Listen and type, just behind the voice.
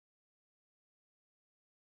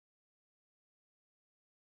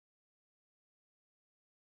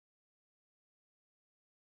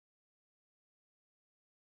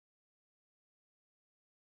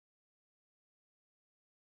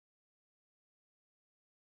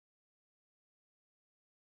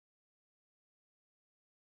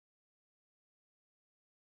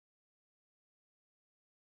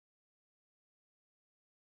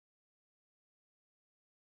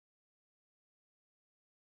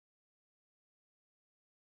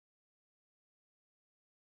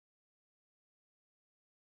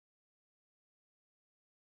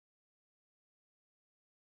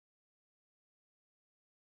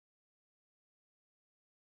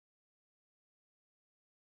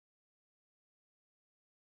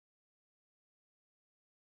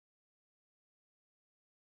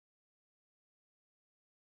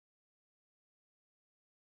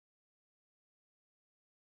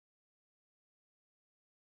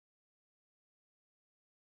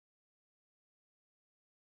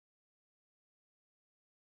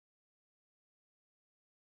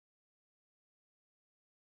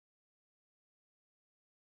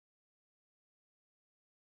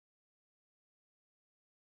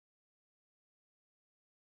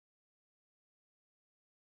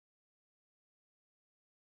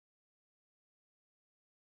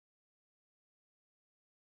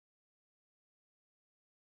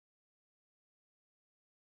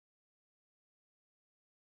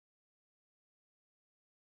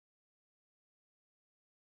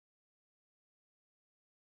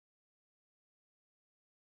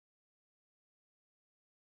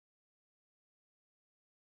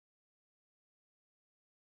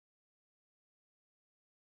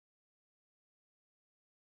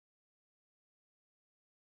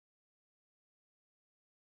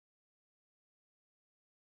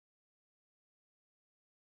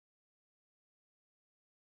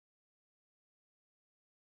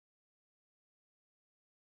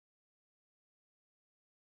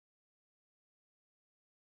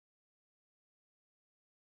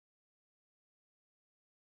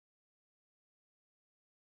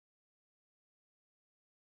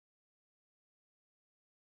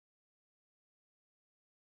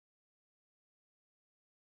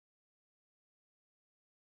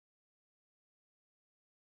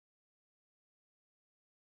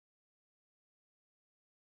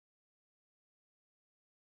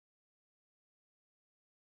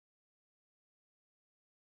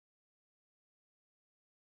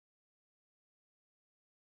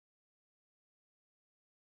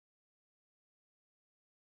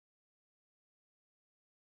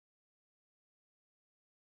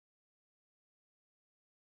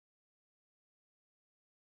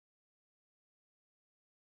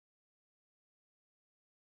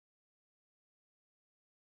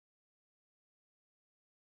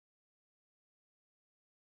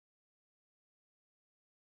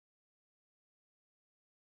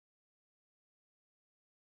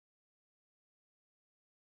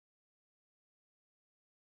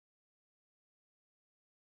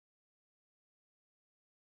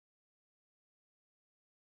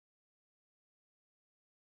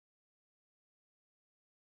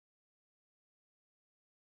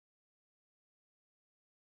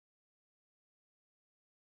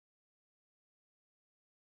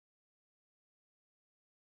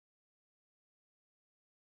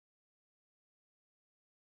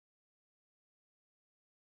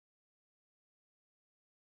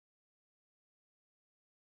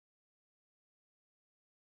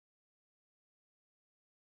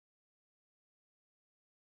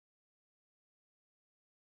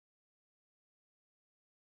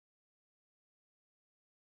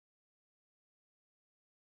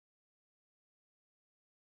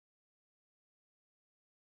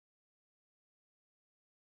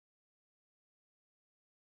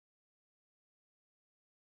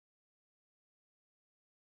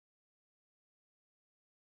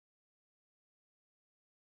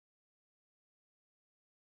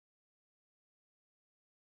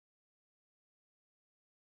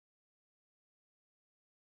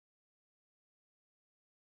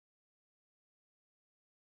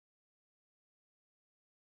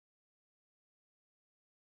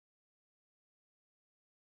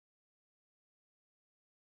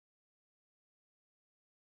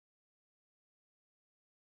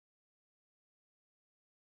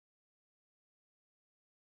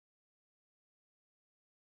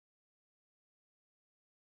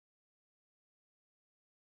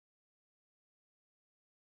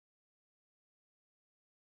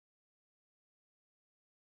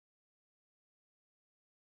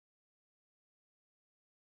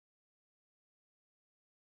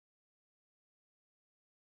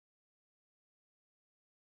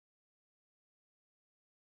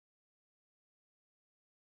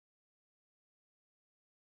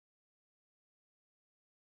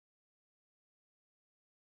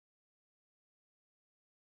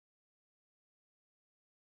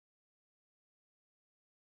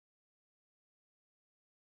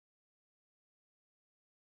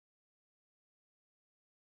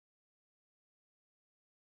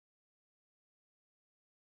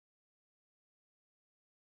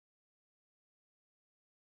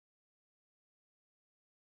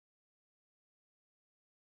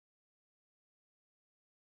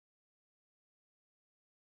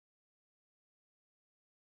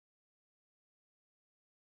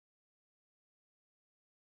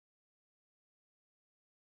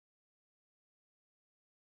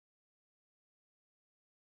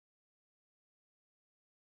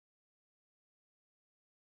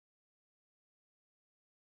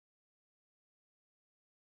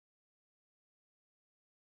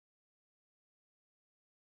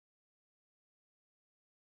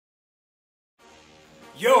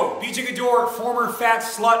Yo, BJ Gaddour, former fat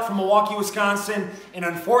slut from Milwaukee, Wisconsin, and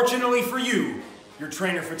unfortunately for you, your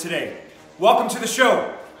trainer for today. Welcome to the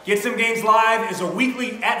show. Get Some Gains Live is a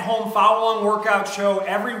weekly at-home follow-along workout show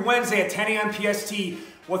every Wednesday at 10 a.m. PST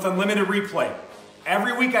with unlimited replay.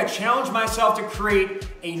 Every week I challenge myself to create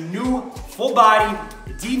a new full-body,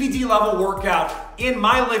 DVD-level workout in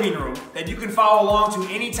my living room that you can follow along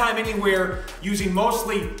to anytime, anywhere, using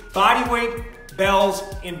mostly bodyweight, bells,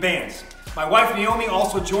 and bands. My wife Naomi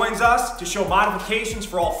also joins us to show modifications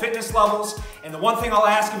for all fitness levels. And the one thing I'll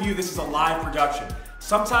ask of you, this is a live production.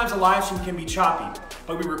 Sometimes a live stream can be choppy,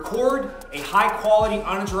 but we record a high quality,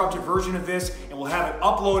 uninterrupted version of this and we'll have it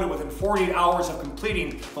uploaded within 48 hours of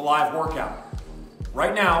completing the live workout.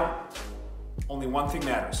 Right now, only one thing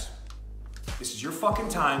matters. This is your fucking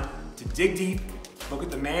time to dig deep, look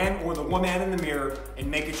at the man or the woman in the mirror and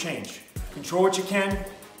make a change. Control what you can,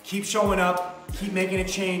 keep showing up, keep making a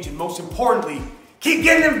change, and most importantly, keep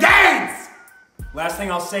getting them gains! Last thing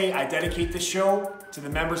I'll say, I dedicate this show to the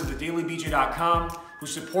members of thedailybj.com who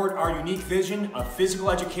support our unique vision of physical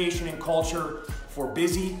education and culture for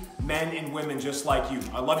busy men and women just like you.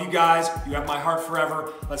 I love you guys. You have my heart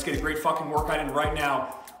forever. Let's get a great fucking workout in right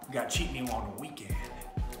now. We got cheat meal on the weekend.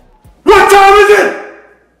 What time is it?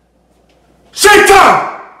 Shake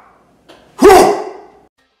time!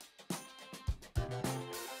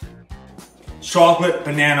 Chocolate,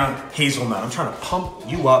 banana, hazelnut. I'm trying to pump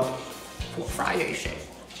you up for a Friday shake.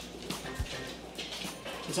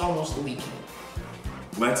 It's almost the weekend.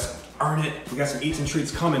 Let's earn it. We got some eats and treats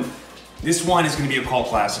coming. This one is gonna be a cult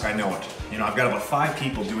classic, I know it. You know, I've got about 5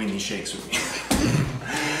 people doing these shakes with me.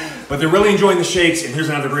 But they're really enjoying the shakes, and here's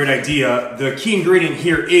another great idea. The key ingredient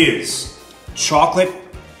here is chocolate,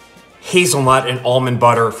 hazelnut, and almond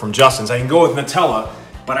butter from Justin's. I can go with Nutella,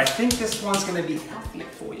 but I think this one's gonna be healthier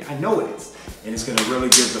for you. I know it is. And it's gonna really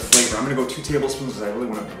give the flavor. I'm gonna go 2 tablespoons because I really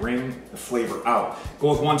wanna bring the flavor out.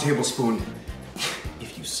 Go with 1 tablespoon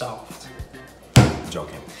if you soft. I'm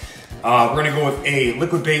joking. We're gonna go with a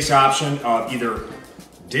liquid base option of either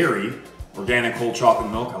dairy, organic whole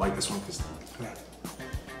chocolate milk. I like this one because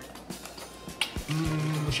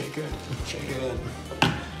shake good, shake good.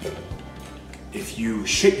 If you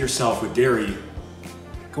shit yourself with dairy,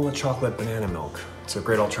 go with chocolate banana milk. It's a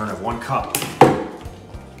great alternative. 1 cup.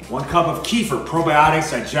 1 cup of kefir,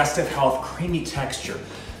 probiotics, digestive health, creamy texture.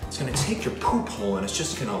 It's gonna take your poop hole and it's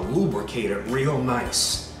just gonna lubricate it real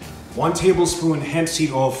nice. 1 tablespoon hemp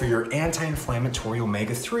seed oil for your anti-inflammatory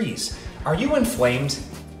omega-3s. Are you inflamed?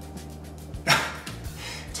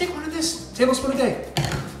 Take one of this, tablespoon a day.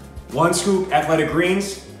 1 scoop athletic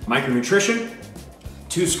greens, micronutrition.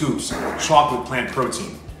 2 scoops chocolate plant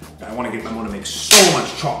protein. I wanna make so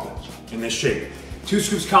much chocolate in this shake. 2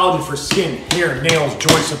 scoops collagen for skin, hair, nails,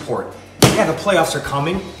 joint support. Yeah, the playoffs are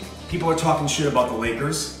coming. People are talking shit about the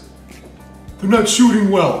Lakers. They're not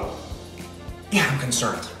shooting well. Yeah, I'm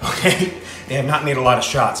concerned, okay? They have not made a lot of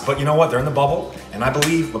shots, but you know what? They're in the bubble, and I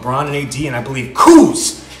believe LeBron and AD, and I believe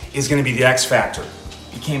Kuz is gonna be the X factor.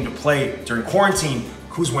 He came to play during quarantine.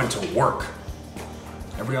 Kuz went to work.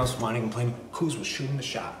 Everybody else whining and complaining. Kuz was shooting the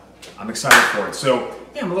shot. I'm excited for it. So,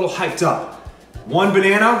 yeah, I'm a little hyped up. 1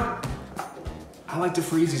 banana. I like to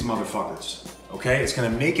freeze these motherfuckers, okay? It's gonna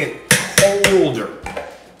make it colder.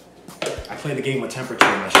 I play the game with temperature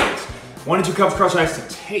in my shakes. 1 to 2 cups crushed ice to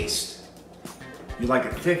taste. You like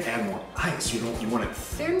it thick, add more ice. You want it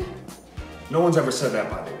thin? No one's ever said that,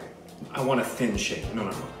 by the way. I want a thin shake.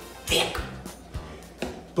 No. Thick.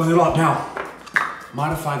 Blend it up now.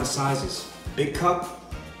 Modify the sizes. Big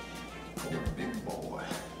cup for a big boy.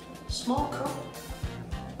 Small cup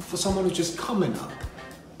for someone who's just coming up,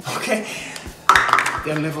 okay?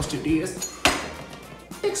 There are levels to this.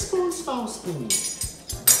 Big spoon, small spoon.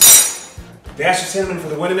 Dash of cinnamon for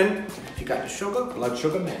the women. If you got your sugar, blood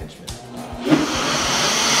sugar management.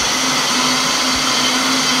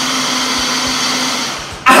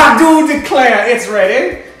 I do declare it's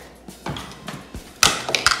ready.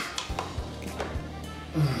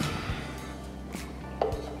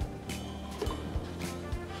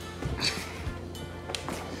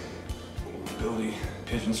 Mobility,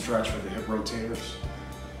 pigeon stretch for the hip rotators.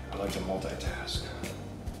 I like to multitask.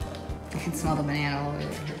 I can smell the banana oil.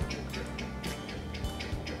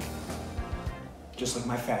 Just like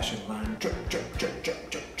my fashion line.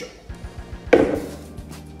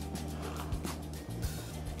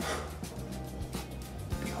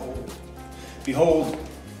 Behold,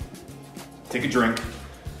 take a drink,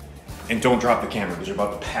 and don't drop the camera because you're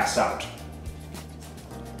about to pass out.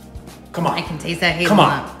 Come on. I can taste that hazelnut.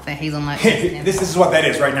 Come on. That hazelnut. This is what that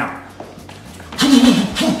is right now.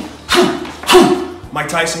 Mike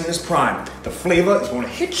Tyson in his prime. The flavor is going to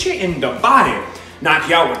hit you in the body. knock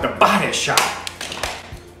you out with the body shot.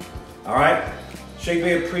 All right, Shake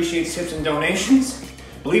Bay appreciates tips and donations.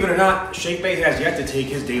 Believe it or not, Shake Bay has yet to take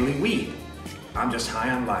his daily weed. I'm just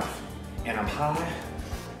high on life, and I'm high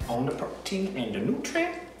on the protein and the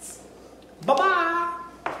nutrients. Bye-bye.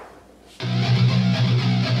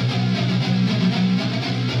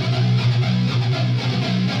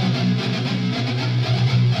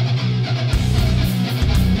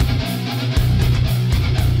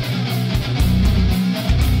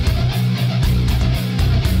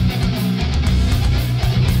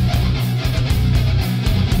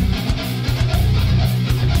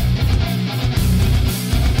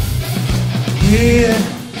 Get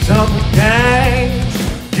some gains,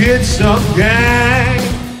 get some gains,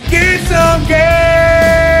 get some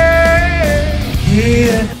gains,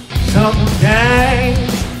 get some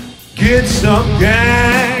gains, get some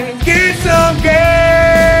gains, get some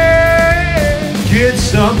gains, get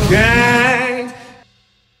some gains.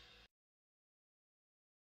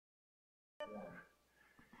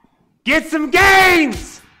 Get some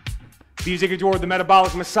gains! BJ Gaddour, the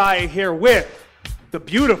Metabolic Messiah, here with the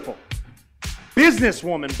beautiful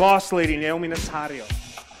businesswoman, boss lady, Naomi Notario.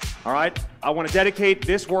 All right, I want to dedicate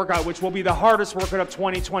this workout, which will be the hardest workout of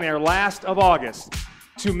 2020, our last of August,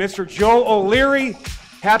 to Mr. Joe O'Leary.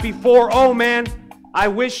 Happy 4-0, man. I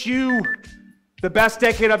wish you the best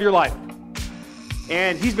decade of your life.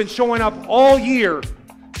 And he's been showing up all year,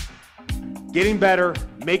 getting better,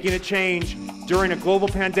 making a change during a global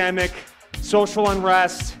pandemic, social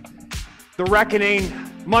unrest, the reckoning.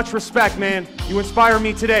 Much respect, man. You inspire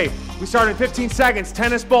me today. We start in 15 seconds.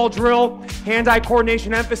 Tennis ball drill, hand-eye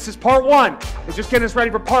coordination emphasis. Part 1 is just getting us ready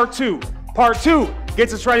for part 2. Part 2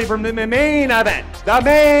 gets us ready for the main event. The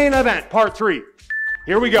main event, part 3.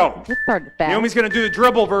 Here we go. This part is bad. Naomi's gonna do the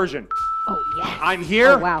dribble version. Oh, yeah. I'm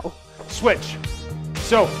here. Oh, wow. Switch.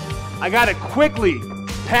 So I gotta quickly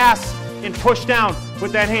pass and push down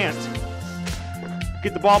with that hand.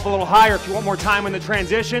 Get the ball up a little higher if you want more time in the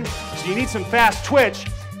transition. So you need some fast twitch,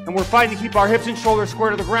 and we're fighting to keep our hips and shoulders square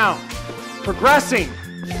to the ground. Progressing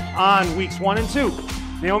on weeks 1 and 2.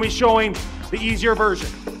 Naomi's showing the easier version.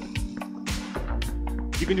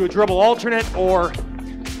 You can do a dribble alternate, or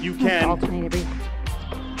you can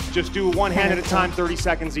just do one hand at a time, 30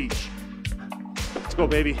 seconds each. Let's go,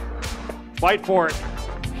 baby. Fight for it.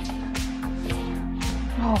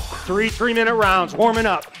 Oh. 3-minute rounds, warming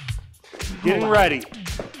up. Getting ready.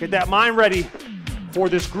 Get that mind ready for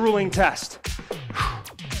this grueling test.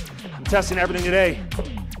 I'm testing everything today.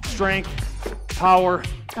 Strength, power,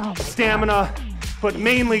 stamina, but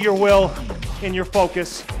mainly your will and your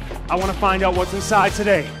focus. I want to find out what's inside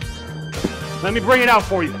today. Let me bring it out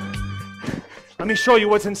for you. Let me show you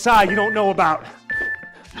what's inside you don't know about.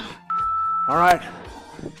 All right,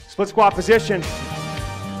 split squat position.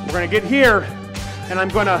 We're gonna get here, and I'm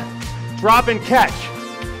gonna drop and catch.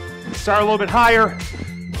 Start a little bit higher,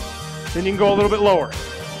 then you can go a little bit lower.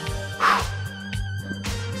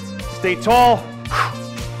 Stay tall,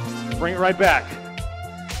 bring it right back.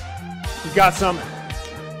 We've got some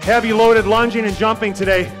heavy loaded lunging and jumping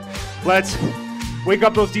today. Let's wake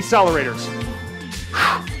up those decelerators.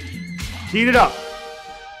 Heat it up.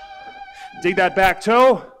 Dig that back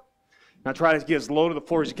toe. Now try to get as low to the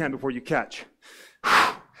floor as you can before you catch.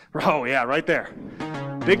 Oh yeah, right there.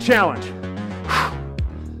 Big challenge.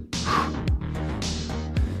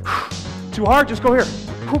 Too hard, just go here.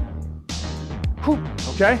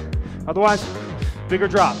 Okay? Otherwise, bigger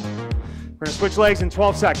drop. We're gonna switch legs in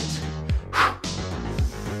 12 seconds.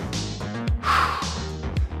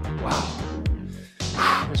 Wow.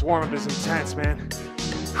 This warm-up is intense, man.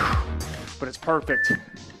 But it's perfect.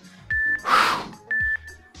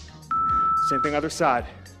 Same thing other side.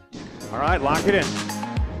 All right, lock it in.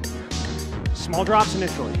 Small drops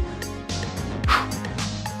initially.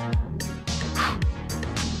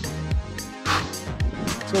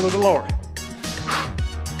 Let's go a little bit lower.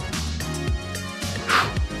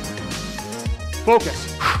 Focus.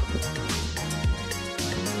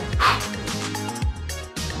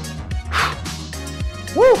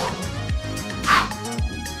 Woo!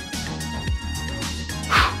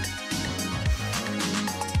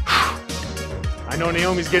 I know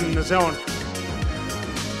Naomi's getting in the zone.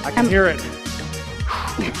 I can hear it.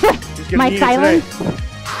 She's gonna need it today.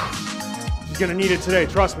 She's gonna need it today,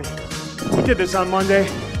 trust me. We did this on Monday.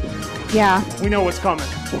 Yeah. We know what's coming.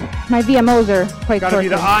 My VMOs are quite Gotta be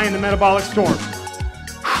the eye in the metabolic storm.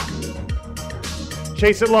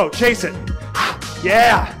 Chase it low, chase it.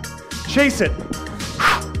 Yeah, chase it.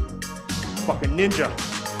 Fucking ninja.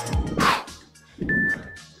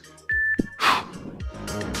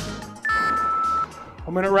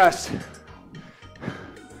 1 minute rest.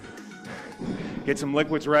 Get some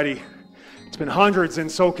liquids ready. It's been hundreds in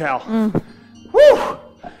SoCal. Woo!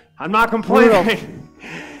 I'm not complaining.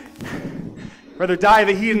 Rather die of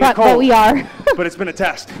the heat and the cold. But we are. But it's been a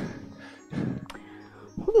test.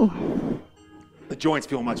 Ooh. The joints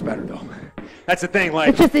feel much better though. That's the thing,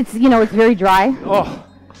 like. It's you know, it's very dry. Oh,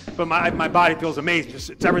 but my body feels amazing.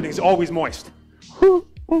 Just, everything's always moist. Ooh,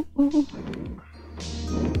 ooh, ooh.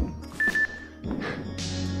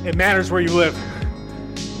 It matters where you live.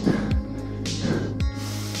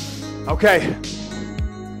 Okay.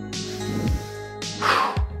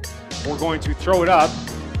 We're going to throw it up.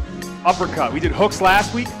 Uppercut. We did hooks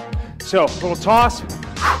last week. So, a little toss.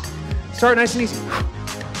 Start nice and easy.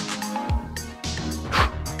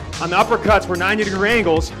 On the uppercuts, we're 90-degree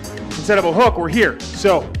angles. Instead of a hook, we're here.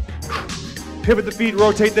 So, pivot the feet,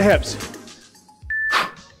 rotate the hips.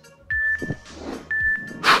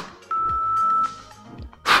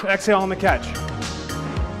 Exhale on the catch.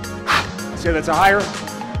 See, that's a higher.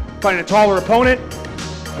 Finding a taller opponent.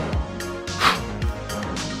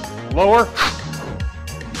 Lower.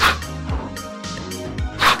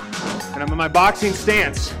 And I'm in my boxing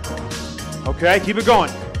stance. Okay, keep it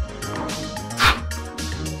going.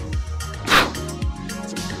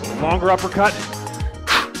 Longer uppercut.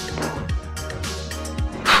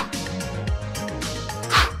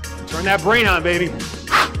 Turn that brain on, baby.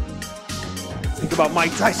 Think about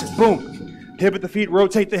Mike Tyson. Boom. Pivot the feet,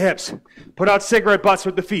 rotate the hips. Put out cigarette butts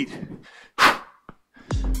with the feet.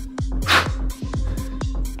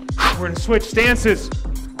 We're gonna switch stances.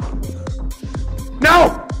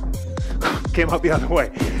 No! Came out the other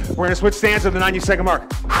way. We're gonna switch stances at the 90-second mark.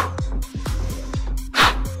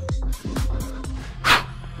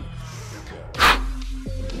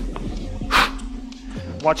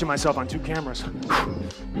 Watching myself on 2 cameras.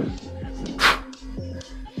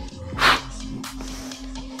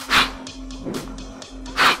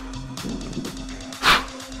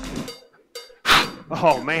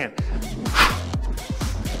 Oh man.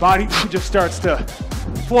 Body just starts to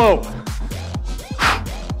flow.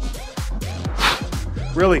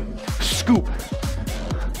 Really scoop.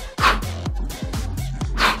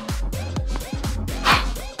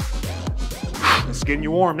 It's getting you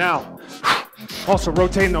warm now. Also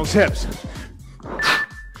rotating those hips.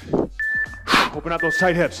 Open up those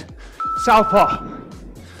tight hips. Southpaw.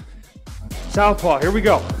 Southpaw, here we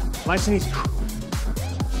go. Nice and easy.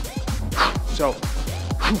 So.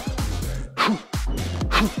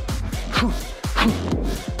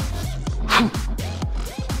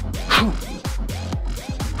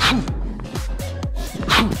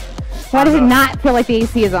 Why does it not feel like the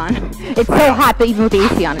AC is on? It's so hot that even with the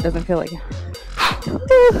AC on, it doesn't feel like it.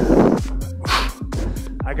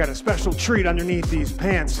 I got a special treat underneath these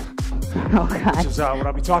pants. Oh, God. Which is what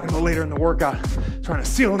I'll be talking about later in the workout. Trying to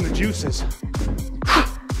seal in the juices.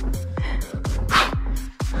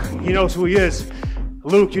 He knows who he is.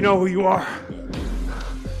 Luke, you know who you are.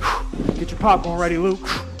 Get your popcorn ready, Luke.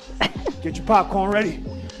 Get your popcorn ready.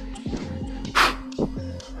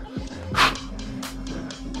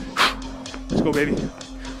 Let's go, baby.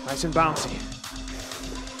 Nice and bouncy.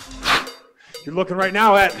 You're looking right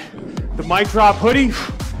now at the mic drop hoodie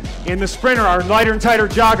and the Sprinter, our lighter and tighter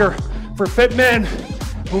jogger for fit men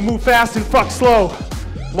who move fast and fuck slow.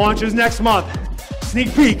 Launches next month.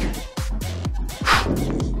 Sneak peek.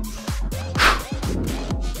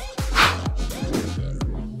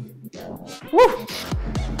 Woo!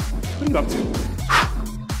 What are you up to?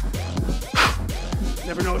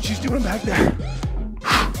 Never know what she's doing back there.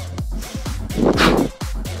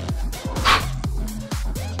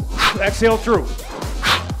 Exhale through.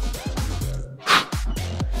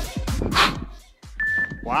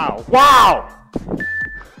 Wow. Wow!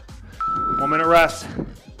 1 minute rest.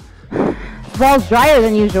 This ball's drier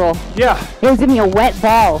than usual. Yeah. It was giving me a wet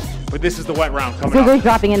ball. But this is the wet round coming So up. they're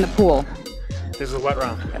dropping in the pool. This is the wet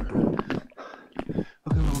round.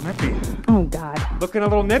 Looking a little nippy. Oh, God. Looking a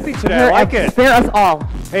little nippy today. I like it. Spare us all.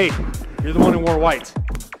 Hey, you're the one who wore white.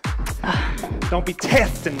 Don't be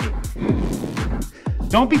testing me.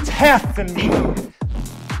 Don't be testing me.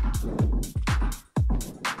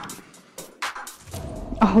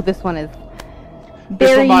 Oh, this one is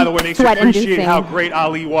This one, by the way, makes you appreciate sweat-inducing. how great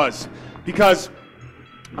Ali was. Because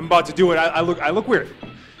I'm about to do it. I look weird.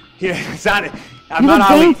 Yeah, it's not. I'm not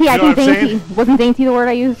Ali. Dainty. You know I what think I'm dainty. saying? Wasn't dainty the word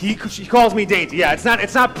I used? She calls me dainty. Yeah,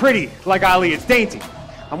 it's not pretty like Ali. It's dainty.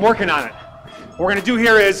 I'm working on it. What we're gonna do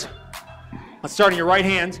here is, let's start in your right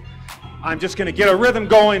hand. I'm just gonna get a rhythm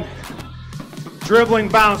going, dribbling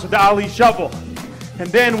bounce with the Ali shuffle, and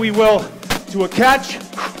then we will do a catch.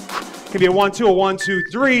 It can be a 1-2, a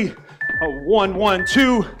 1-2-3, a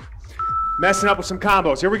 1-1-2. Messing up with some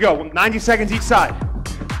combos. Here we go. 90 seconds each side.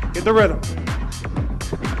 Get the rhythm.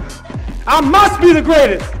 I must be the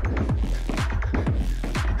greatest.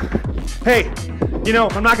 Hey, you know,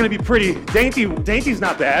 I'm not gonna be pretty. Dainty's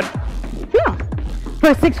not bad. Yeah.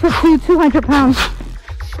 For 6'2", 200 pounds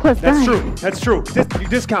plus That's size. true, that's true. You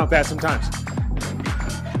discount that sometimes.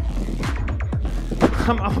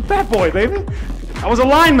 I'm a fat boy, baby. I was a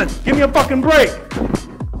lineman. Give me a fucking break.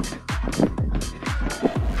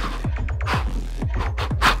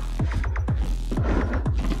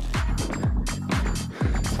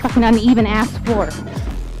 Fucking uneven ass floor.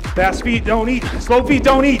 Fast feet don't eat. Slow feet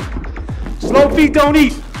don't eat. Slow feet don't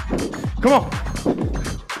eat. Come on.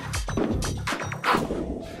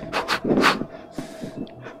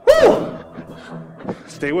 Woo!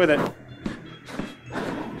 Stay with it.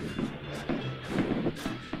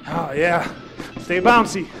 Oh yeah. Stay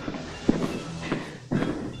bouncy.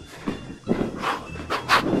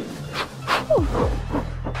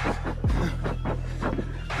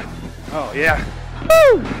 Oh yeah.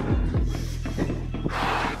 Woo!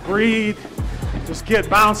 Breathe. Just get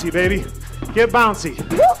bouncy, baby. Get bouncy.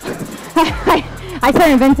 I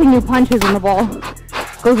started inventing new punches in the ball.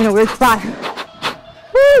 Goes in a weird spot.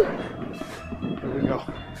 Woo! Here we go.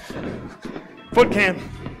 Foot cam.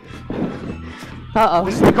 Uh-oh.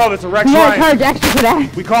 We call this a Rex You gotta Ryan. charge extra for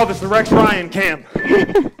that. We call this the Rex Ryan cam.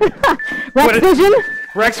 Rex vision?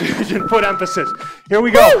 Rex vision, foot emphasis. Here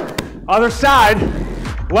we go. Woo! Other side,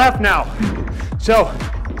 left now. So,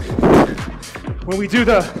 when we do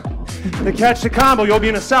the catch the combo, you'll be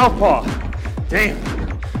in a southpaw. Damn.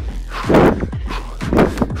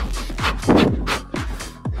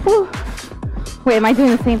 Woo. Wait, am I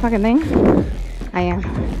doing the same fucking thing? I am.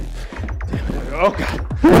 Oh, God.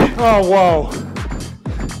 Oh, whoa.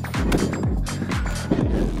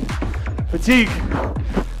 Fatigue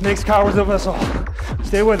makes cowards of us all.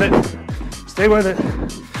 Stay with it. Stay with it.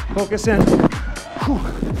 Focus in.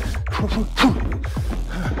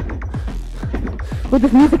 With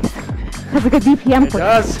this music, has a good BPM It for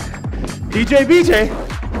does. BJ,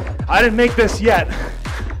 I didn't make this yet,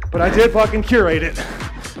 but I did fucking curate it.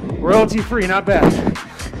 Royalty free, not bad.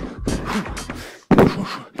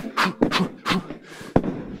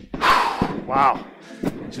 Wow,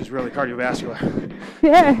 this is really cardiovascular.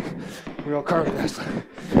 Yeah. Real cardiovascular.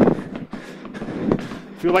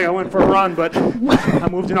 Feel like I went for a run, but I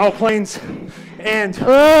moved in all planes and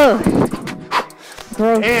Gross.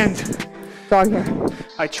 and Dog here.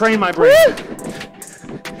 I trained my brain.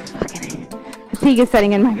 Fucking fatigue is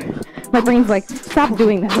setting in. My brain's like, stop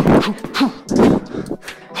doing this. I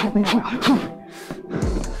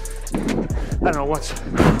don't know what's.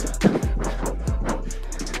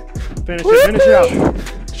 Finish it out.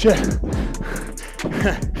 Shit.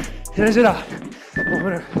 Finish it out.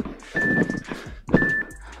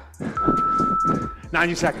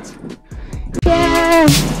 90 seconds. Yeah.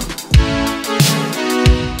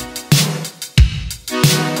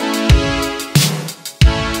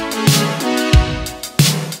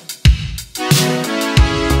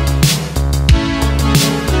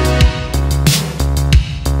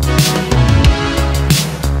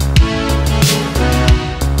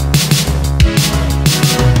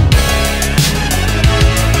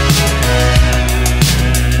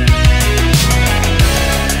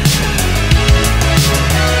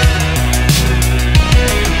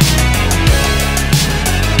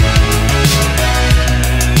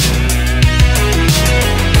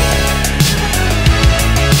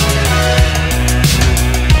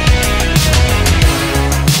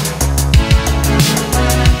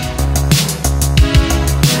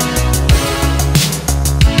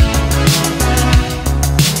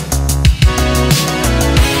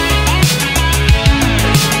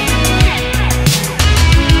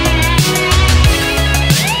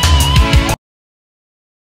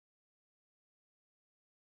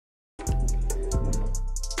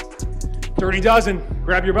 Dirty dozen.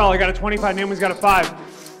 Grab your bell. I got a 25. Naomi's got a 5.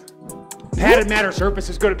 Padded matter surface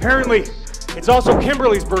is good. Apparently, it's also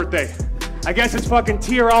Kimberly's birthday. I guess it's fucking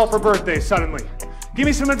TRL for birthdays suddenly. Give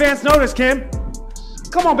me some advance notice, Kim.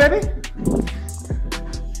 Come on, baby.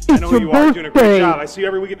 I know who you are. You're doing a great job. I see you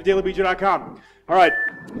every week at thedailybj.com. All right.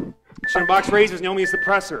 Shin box raises. Naomi is the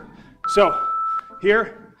presser. So,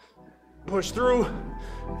 here, push through,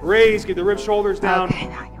 raise, get the rib shoulders down. Okay,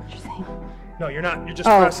 now I know what you're saying. No, you're not. You're just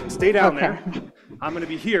pressing. Stay down okay. there. I'm going to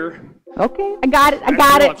be here. Okay, I got it. I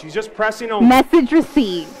got it. She's just pressing on. Message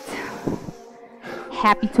received.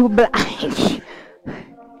 Happy to oblige.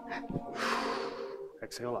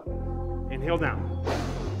 Exhale up. Inhale down.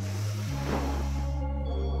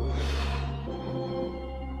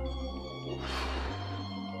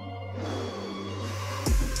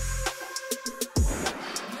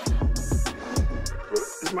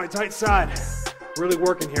 This is my tight side. Really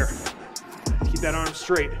working here. Keep that arm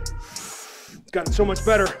straight. It's gotten so much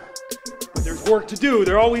better, but there's work to do.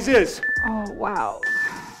 There always is. Oh, wow.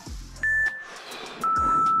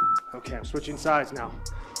 Okay, I'm switching sides now.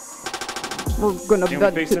 We're gonna Can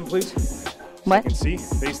we face them, please? What? I can see.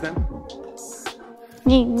 Face them.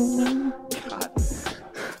 God.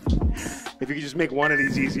 If you could just make one of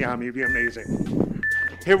these easy on me, it'd be amazing.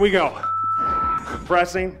 Here we go.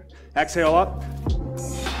 Pressing. Exhale up.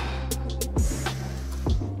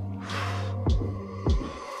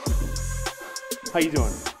 How you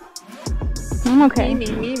doing? I'm okay.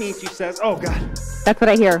 Me, she says. Oh, God. That's what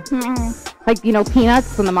I hear. Like, you know,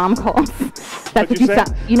 peanuts when the mom calls. That's what you say?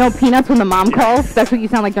 sound. You know, peanuts when the mom calls. That's what you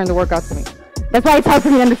sound like during the workout to me. That's why it's hard for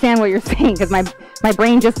me to understand what you're saying, because my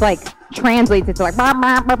brain just like translates it to like. Bah,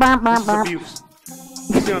 bah, bah, bah, bah, bah. Abuse.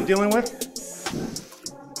 You see what I'm dealing with?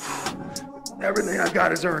 Everything I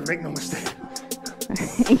got is earned. Make no mistake.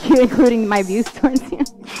 Including my views towards you.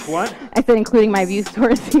 What? I said including my views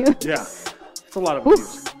towards you. Yeah. It's a lot of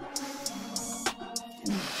abuse.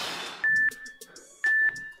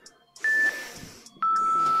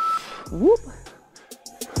 Whoop.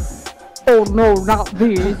 Oh no, not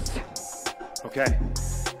these. Okay.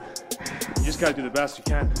 You just gotta do the best you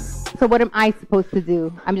can. So what am I supposed to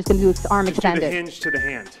do? I'm just gonna do arm Just do extended. the hinge to the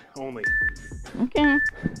hand only. Okay.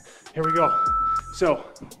 Here we go. So,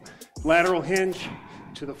 lateral hinge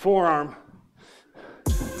to the forearm.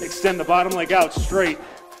 Extend the bottom leg out straight.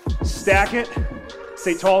 Stack it.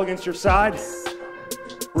 Stay tall against your side.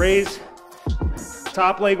 Raise.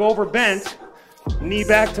 Top leg over, bent. Knee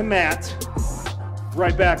back to mat.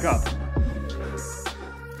 Right back up.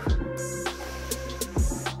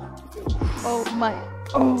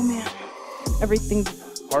 Oh man. Everything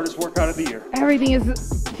Hardest workout of the year.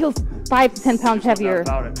 feels 5 to 10 pounds heavier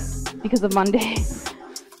About it. because of Monday.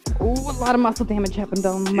 Oh, a lot of muscle damage happened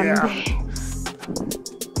on Monday.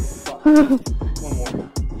 One more.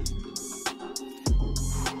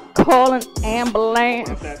 Call an ambulance.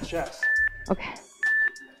 Up that chest. Okay.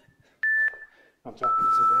 I'm talking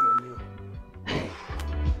to Savannah and you.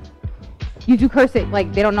 You do curse it,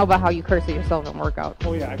 like they don't know about how you curse it yourself in workout.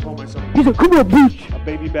 Oh yeah, I call myself He's like, come on, bitch. a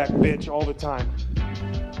baby back bitch all the time.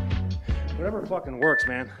 Whatever fucking works,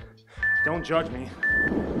 man. Don't judge me.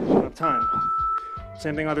 Don't have time.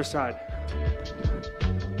 Same thing other side.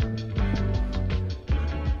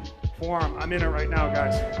 Forearm, I'm in it right now,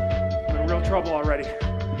 guys. I'm in real trouble already.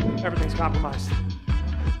 Everything's compromised.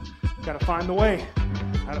 Gotta find the way.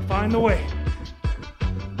 Gotta find the way.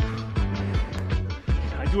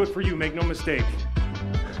 I do it for you, make no mistake.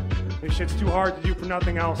 This shit's too hard to do for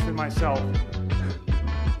nothing else than myself.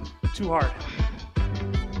 Too hard.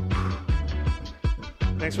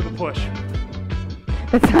 Thanks for the push.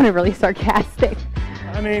 That sounded really sarcastic.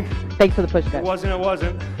 I mean, Thanks for the push, it guys.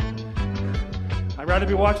 wasn't. I'd rather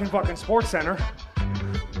be watching fucking Sports Center.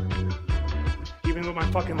 Even though my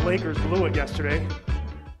fucking Lakers blew it yesterday.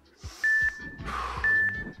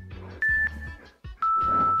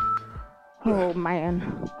 Oh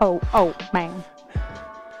man. Oh man.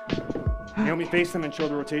 Naomi faced them and showed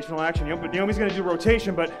the rotational action. But Naomi's gonna do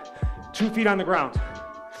rotation, but 2 feet on the ground.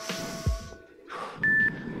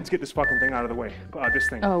 Let's get this fucking thing out of the way. This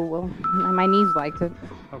thing. Oh well, my knees liked it.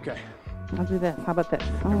 Okay. I'll do this. How about this?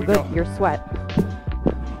 Oh we good, go. your sweat.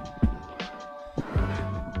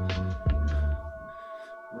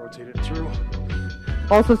 Rotate it through.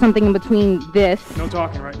 Also something in between this. No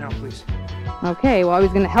talking right now, please. Okay, well I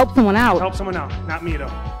was gonna help someone out. Help someone out, not me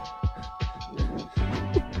though.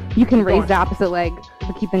 You can raise going. the opposite leg,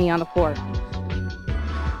 but keep the knee on the floor.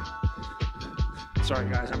 Sorry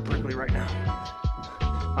guys, I'm prickly right now.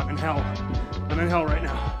 I'm in hell. I'm in hell right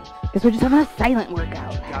now. Guess we're just having a silent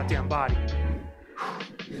workout. Goddamn body.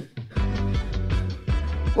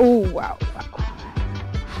 Oh wow.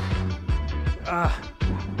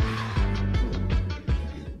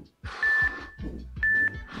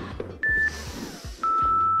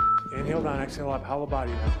 Inhale down, exhale up, hollow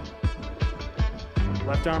body now.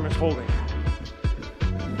 Left arm is holding.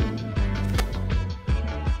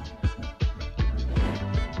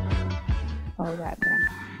 Oh, that thing.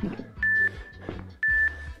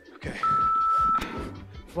 Okay.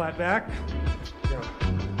 Flat back. Down.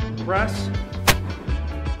 Press.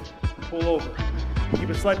 Pull over. Keep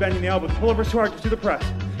a slight bend in the elbow. Pull over too hard, just do the press.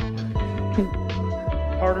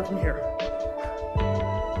 Harder from here.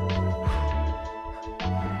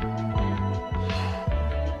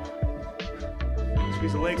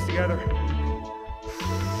 Squeeze the legs together.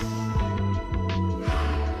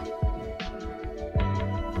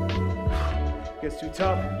 Gets too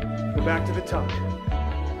tough, go back to the tuck.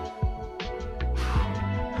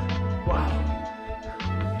 Wow.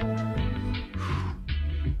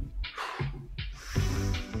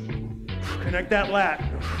 Connect that lat.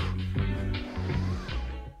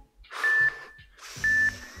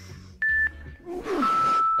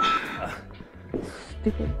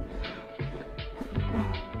 Stupid.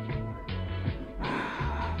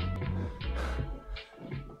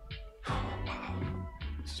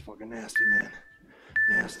 This is fucking nasty, man.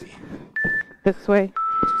 Nasty. This way.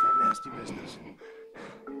 This is that nasty business.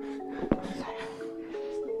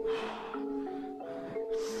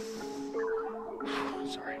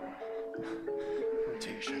 Sorry.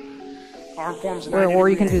 Rotation. Arm forms an Or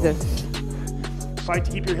you can do this. Fight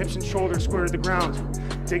to keep your hips and shoulders square to the ground.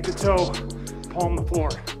 Take the toe, palm the floor.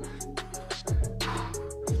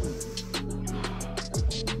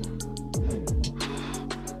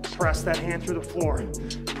 Press that hand through the floor.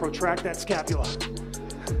 Protract that scapula.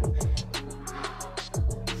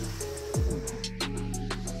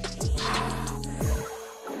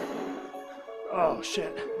 Oh,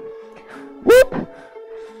 shit. Whoop!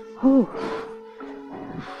 Ooh.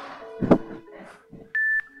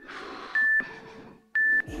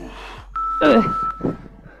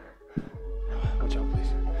 Watch out,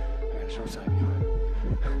 please. I got a short side view.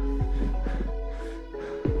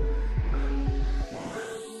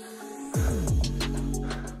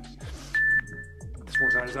 This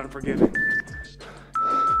workout is unforgiving.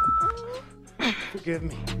 Forgive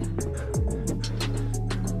me.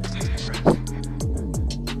 Press.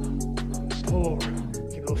 Pull over.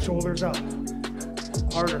 Keep those shoulders up.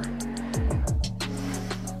 Harder.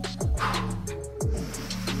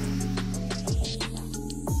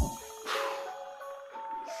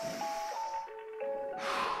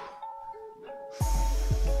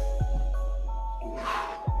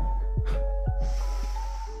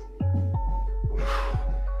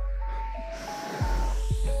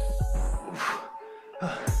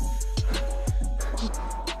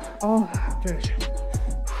 Oh. Finish it.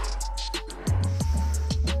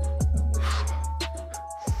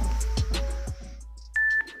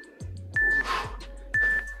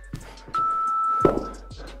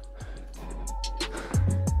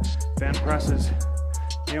 Band presses.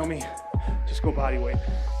 Naomi, just go body weight.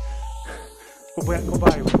 Go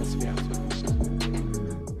body weight if you have to.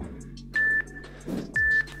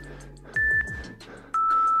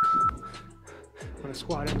 I'm going to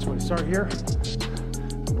squat into it. Start here.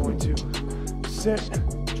 I'm going to sit,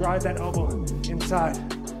 drive that elbow inside,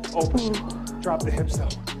 open. Drop the hips though.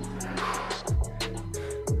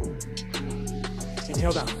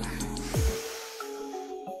 Inhale down.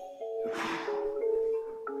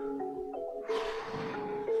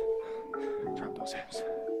 Drop those hips.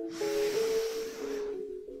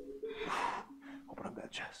 Open up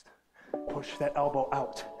that chest. Push that elbow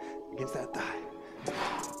out against that thigh.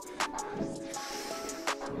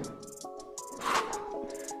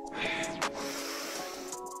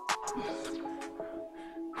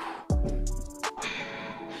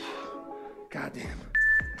 Goddamn.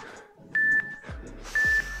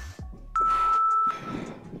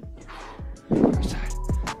 Other side.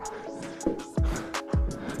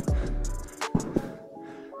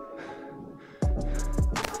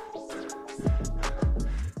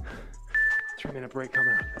 3-minute break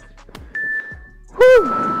coming up. Whew.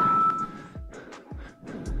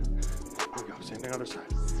 Here we go. Same thing, other side.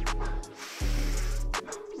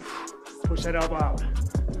 Push that elbow out.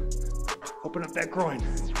 Open up that groin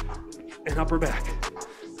and upper back.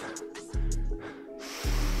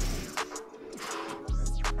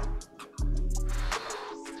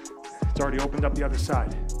 It's already opened up the other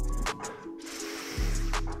side.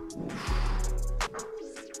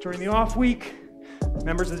 During the off week,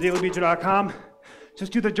 members of thedailybj.com,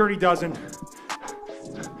 just do the dirty dozen.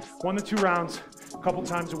 1 to 2 rounds, a couple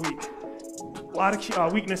times a week. A lot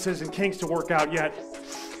of weaknesses and kinks to work out yet.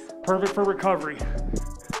 Perfect for recovery.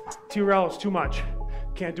 TRL is too much.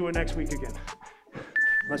 Can't do it next week again,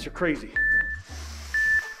 unless you're crazy.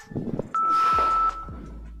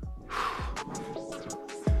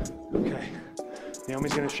 Okay,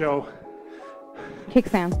 Naomi's gonna show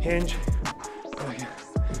Kickstand. hinge, okay.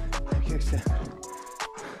 Kickstand.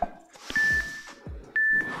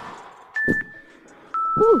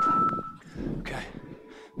 Whew. Okay,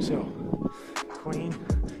 so clean,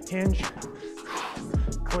 hinge,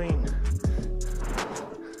 clean,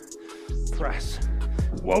 press.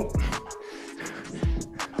 Whoa.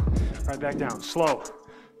 Right back down, slow.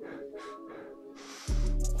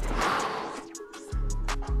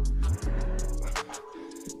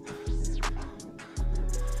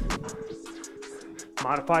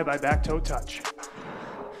 Modify by back toe touch.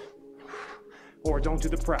 Or don't do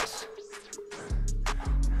the press.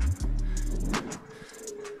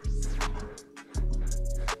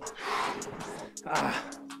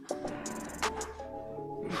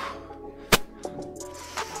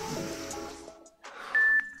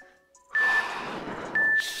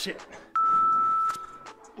 Shit.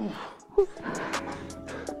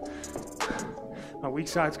 My weak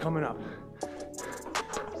side's coming up.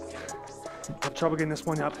 I have trouble getting this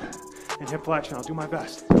one up in hip flexion. I'll do my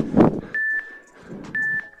best.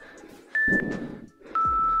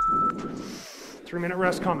 3-minute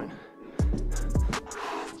rest coming.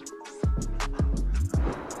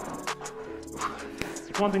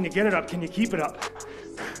 It's one thing to get it up. Can you keep it up?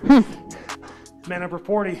 Man number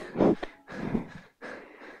 40.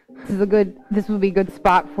 This would be a good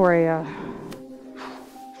spot for a,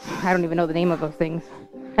 I don't even know the name of those things.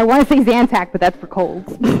 I want to say Zantac, but that's for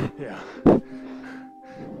colds. Yeah.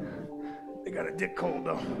 They got a dick cold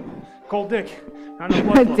though. Cold dick. Not no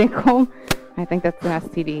blood flow. Dick cold? I think that's an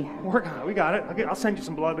STD. Work on it. We got it. I'll send you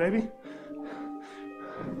some blood, baby.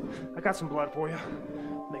 I got some blood for you.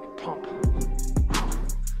 Make it pump.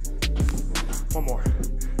 One more.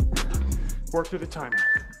 Work through the timer.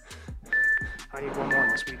 I need one more on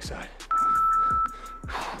this weak side.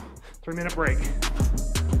 3-minute break.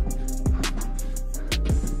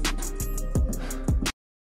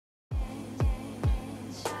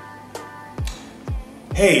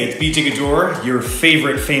 Hey, it's BJ Gaddour, your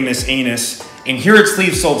favorite famous anus, and here at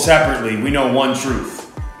Sleep Sold Separately, we know one truth.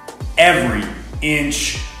 Every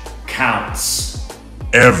inch counts.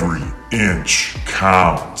 Every inch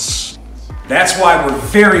counts. That's why we're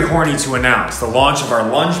very horny to announce the launch of our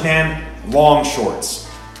Lungeman Long Shorts.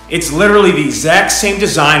 It's literally the exact same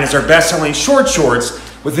design as our best-selling short shorts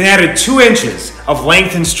with an added 2 inches of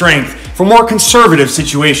length and strength for more conservative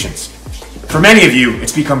situations. For many of you,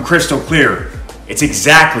 it's become crystal clear. It's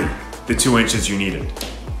exactly the 2 inches you needed.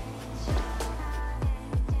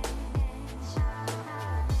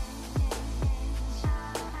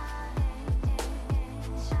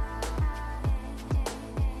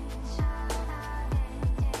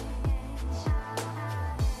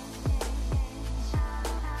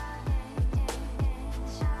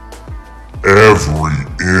 Every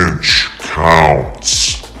inch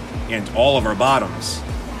counts. And all of our bottoms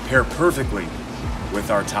pair perfectly with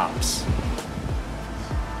our tops.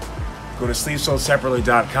 Go to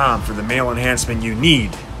sleepsoldseparately.com for the male enhancement you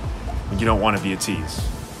need when you don't want to be a tease.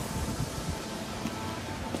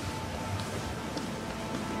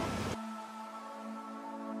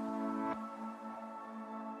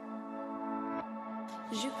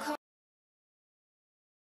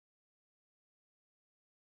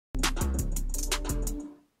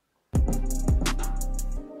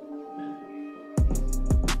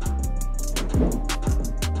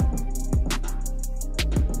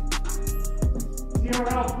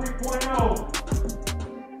 TRL 3.0.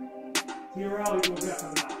 TRL equals F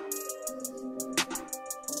on that.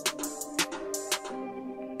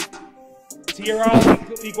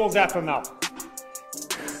 TRL equals FML.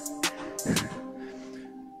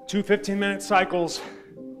 2 15-minute cycles,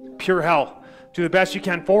 pure hell. Do the best you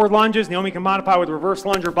can. Forward lunges, Naomi can modify with reverse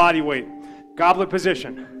lunge or body weight. Goblet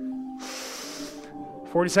position.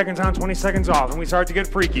 40 seconds on, 20 seconds off, and we start to get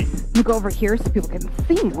freaky. You go over here so people can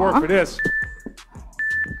see more. Work for this.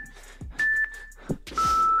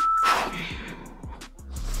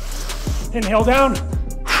 Inhale down,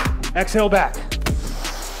 exhale back.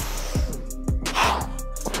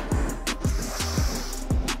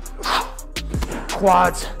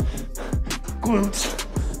 Quads,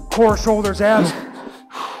 glutes, core, shoulders, abs.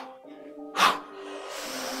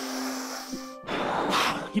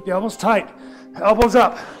 Keep the elbows tight, elbows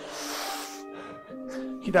up.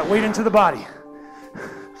 Keep that weight into the body.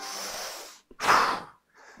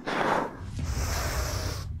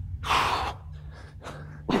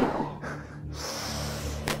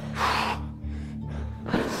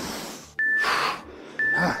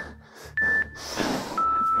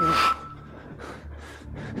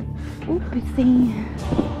 Oopsie.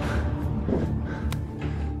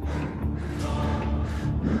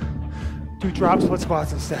 Do drop split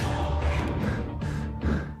squats instead.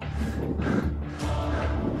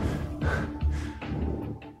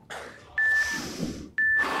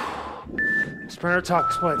 Sprinter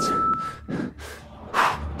tuck splits.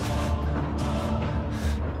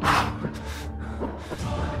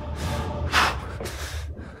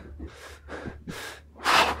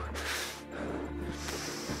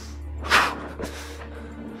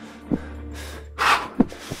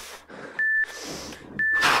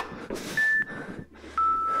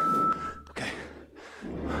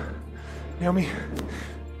 Naomi,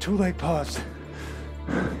 2 leg pause.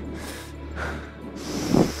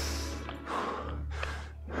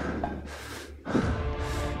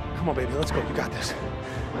 Come on, baby, let's go. You got this.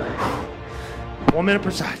 1 minute per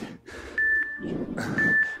side.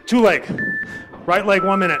 2 leg. Right leg,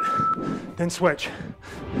 1 minute. Then switch.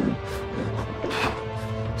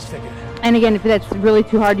 stick it. And again, if that's really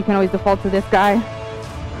too hard, you can always default to this guy.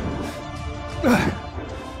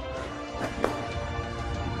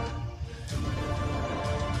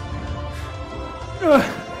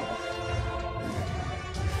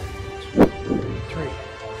 Three,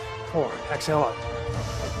 four, exhale up.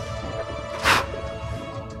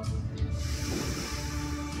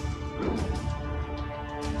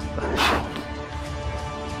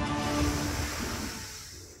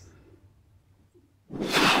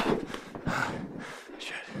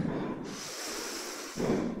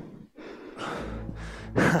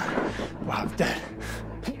 Wow, I'm dead.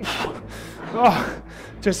 Oh,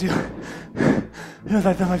 just you know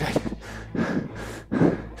that thing like that.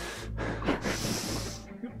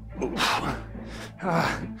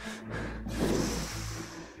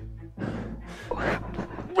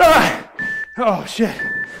 Oh shit.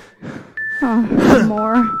 Oh, one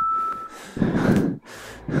more.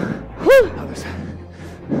 Whew. Other side.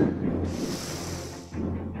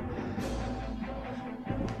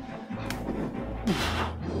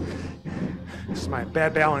 This is my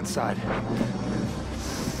bad balance side.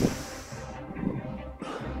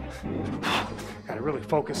 Gotta really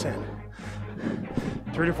focus in.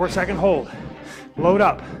 3 to 4 second hold. Load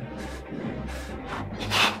up.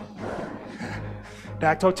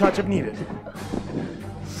 Back toe touch if needed.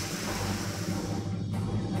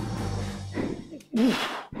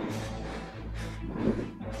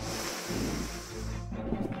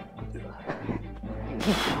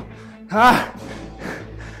 Ah.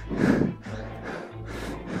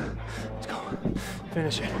 Let's go.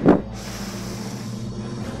 Finish it.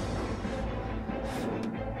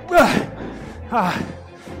 Ah.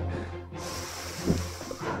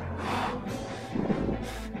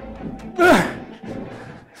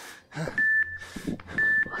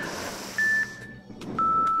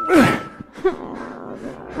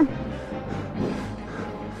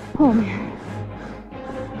 Oh man.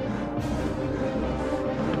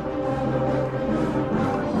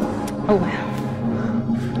 Oh wow.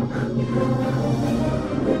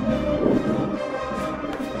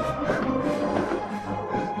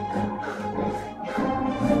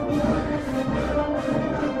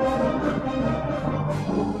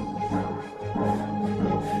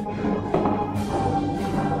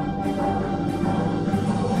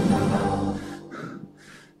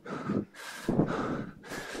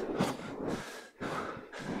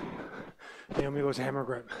 Naomi goes hammer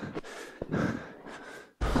grip.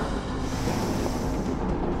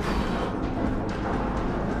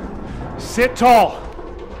 Sit tall.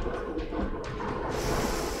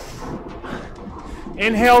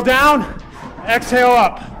 Inhale down, exhale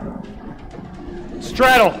up.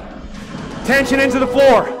 Straddle. Tension into the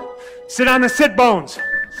floor. Sit on the sit bones.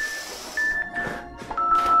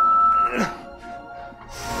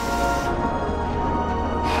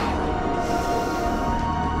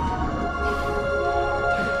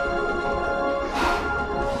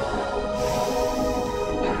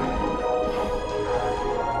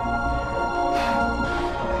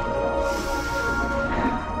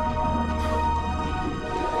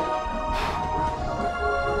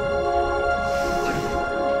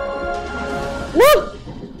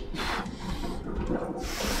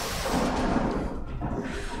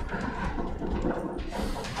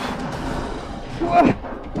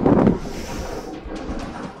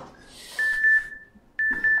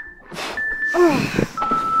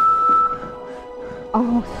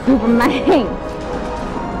 Oh, Superman.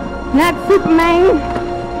 Not Superman.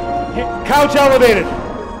 Couch elevated.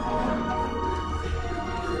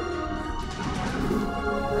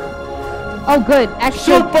 Oh, good.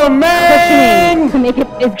 Extra Superman! cushioning to make it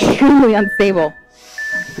extremely unstable.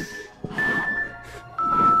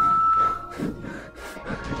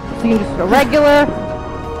 So you can just go regular.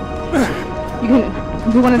 You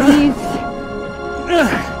can do one of these.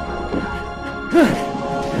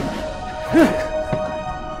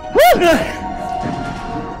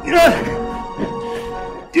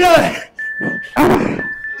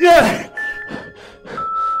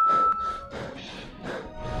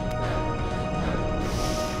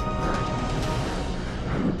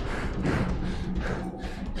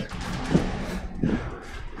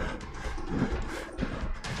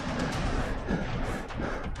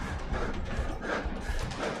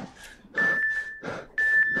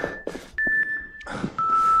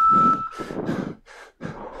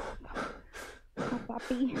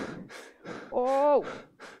 Oh,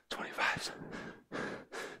 25s.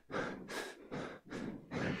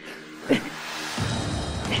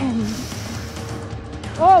 10.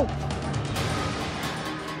 Oh.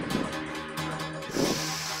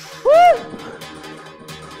 Woo.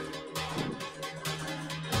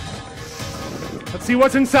 Let's see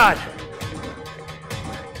what's inside.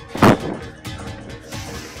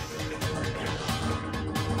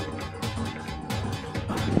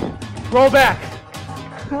 Roll back.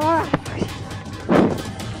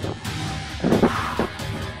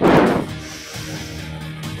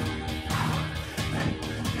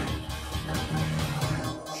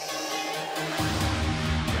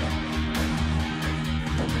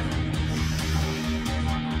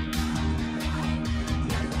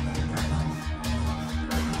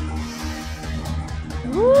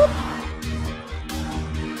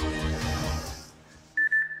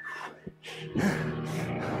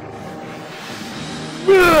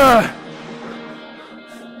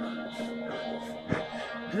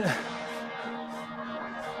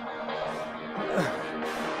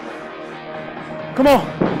 Come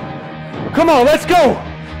on. Come on, let's go.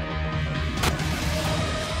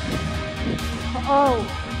 Oh.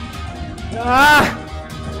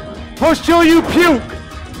 Push till you puke.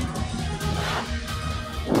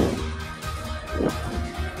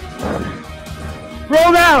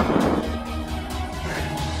 Roll down.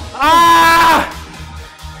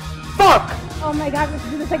 Fuck. Oh my God, let's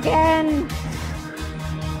do this again.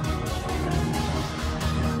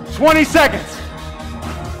 20 seconds.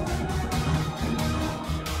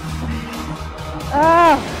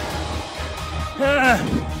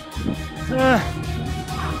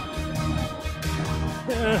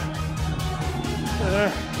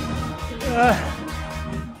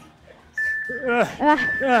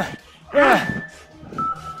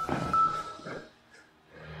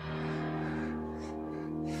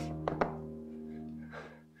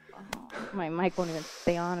 My mic won't even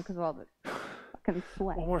stay on because of all the fucking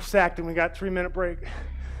sweat. One more sack, then we got 3-minute break.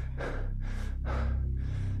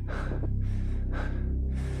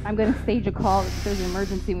 I'm going to stage a call if there's an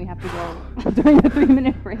emergency and we have to go during the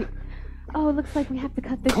 3-minute break. Oh, it looks like we have to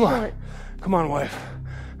cut this short. Come on, wife.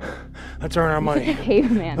 Let's earn our money.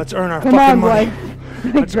 Caveman. Let's earn our fucking money.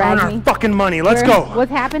 Let's earn our fucking money. Let's go. What's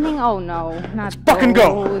happening? Oh no, not Let's fucking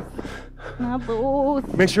go. Not those.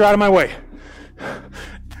 Make sure you're out of my way.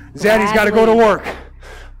 Zaddy's got to go to work.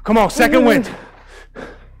 Come on, second wind.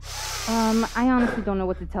 I honestly don't know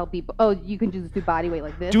what to tell people. Oh, you can just do body weight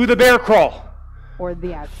like this. Do the bear crawl. Or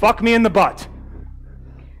the fuck me in the butt.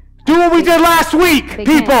 Do what we did last week, people.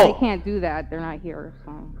 They can't do that. They're not here.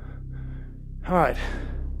 So. All right.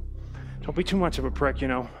 Don't be too much of a prick, you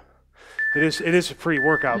know. It is a free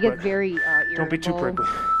workout. He gets very irritable. Don't be too prickly.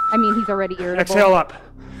 I mean, he's already irritable. Exhale up.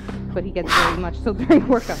 But he gets very much so during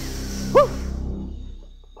workout. Woo!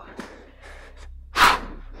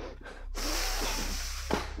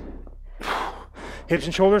 Hips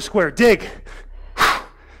and shoulders square. Dig.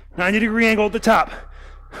 90-degree angle at the top.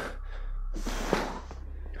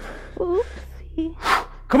 Oopsie.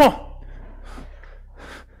 Come on.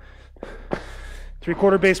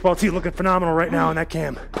 3/4 baseball tee looking phenomenal right now on that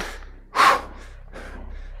cam. Oh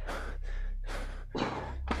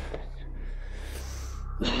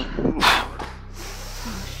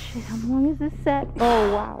shit, how long is this set?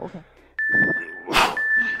 Oh wow, okay.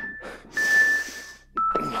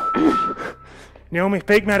 Naomi,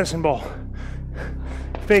 fake medicine ball.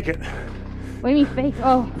 Fake it. What do you mean fake?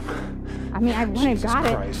 Oh, I mean, I went and got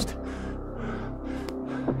Christ.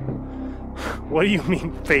 What do you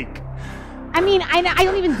mean fake? I mean, I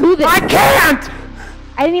don't even do this. I can't!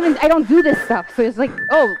 I don't do this stuff. So it's like,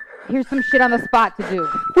 oh, here's some shit on the spot to do.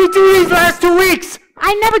 We do these last 2 weeks!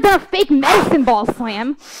 I never done a fake medicine ball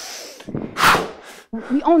slam.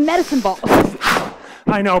 We own medicine balls.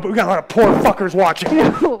 I know, but we got a lot of poor fuckers watching.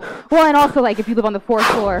 Well, and also, like, if you live on the 4th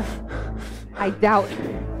floor, I doubt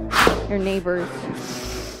your neighbors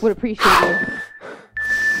would appreciate you.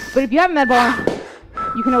 But if you have a med ball,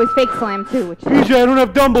 you can always fake slam too. Which BJ, I don't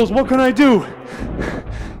have dumbbells. What can I do?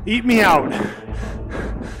 Eat me out.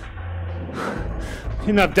 You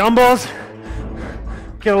don't have dumbbells?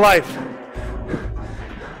 Get a life.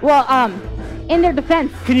 Well, in their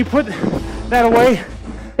defense, can you put that away?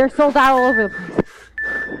 They're sold out all over the place.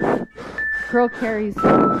 Curl carries.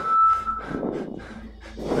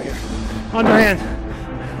 Underhand.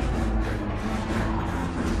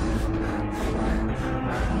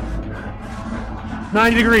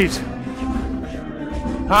 "90 degrees.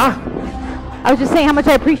 Huh? I was just saying how much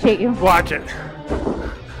I appreciate you. Watch it.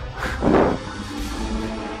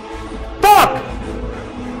 Fuck!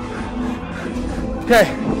 Okay.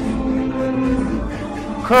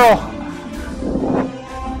 Curl.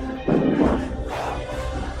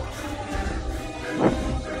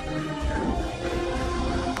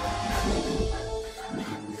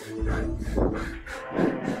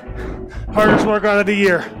 Hardest workout of the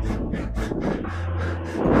year.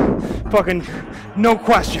 Fucking no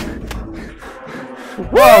question.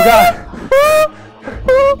 Oh God.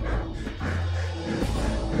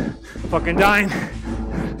 Fucking dying.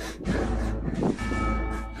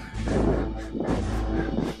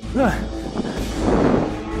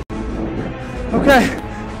 Okay.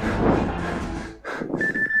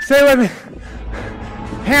 Stay with me.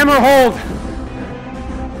 Hammer hold.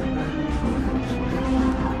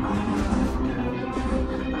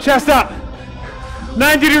 Chest up.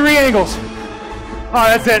 90-degree angles. Oh,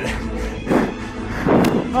 that's it.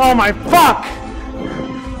 Oh my fuck.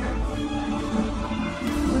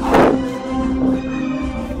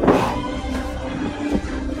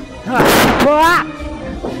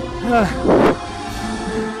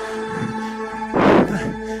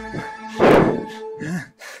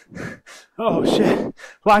 Oh shit.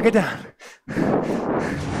 Lock it down.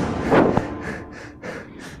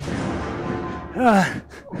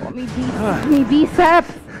 Me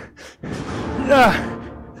biceps.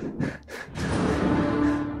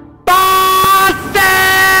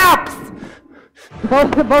 Biceps!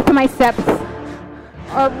 Both of my steps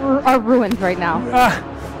are ruined right now.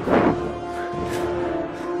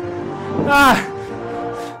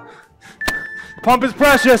 Pump is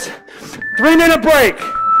precious. 3-minute break.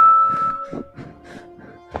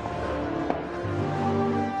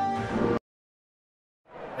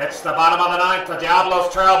 It's the bottom of the ninth. The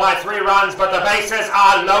Diablos trail by 3 runs, but the bases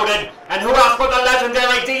are loaded. And who else but the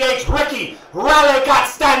legendary DH Ricky Rally got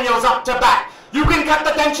Daniels up to bat. You can cut the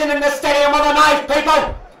tension in the stadium with a knife,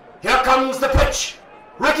 people. Here comes the pitch.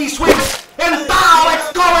 Ricky sweeps and foul.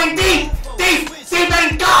 It's going deep, deep, deep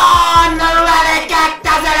and gone. The Rally Cat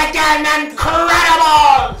does it again.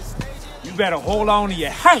 Incredible. You better hold on to your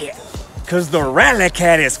hat, cause the Rally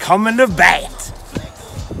Cat is coming to bat.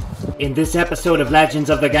 In this episode of Legends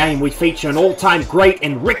of the Game, we feature an all-time great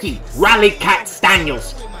in Ricky Rally Cat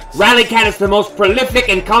Daniels. Rally Cat is the most prolific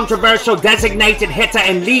and controversial designated hitter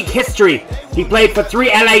in league history. He played for 3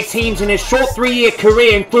 LA teams in his short 3-year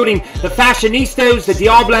career, including the Fashionistas, the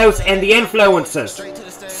Diablos, and the Influencers.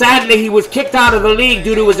 Sadly, he was kicked out of the league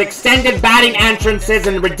due to his extended batting entrances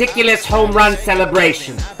and ridiculous home run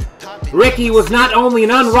celebrations. Ricky was not only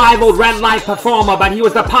an unrivaled red light performer, but he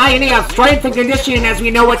was the pioneer of strength and conditioning as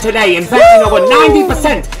we know it today, inventing over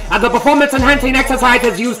 90% of the performance-enhancing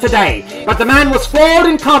exercises used today. But the man was flawed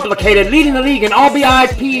and complicated, leading the league in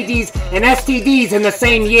RBIs, PEDs, and STDs in the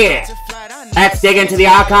same year. Let's dig into the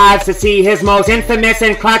archives to see his most infamous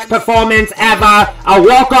and clutch performance ever, a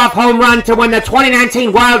walk-off home run to win the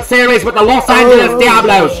 2019 World Series with the Los Angeles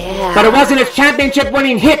Diablos. But it wasn't his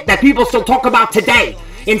championship-winning hit that people still talk about today.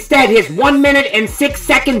 Instead, his 1 minute and 6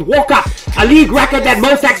 second walk-up, a league record that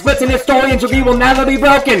most experts and historians agree will never be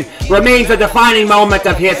broken, remains a defining moment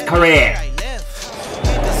of his career. We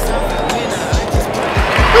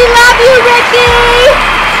love you, Ricky!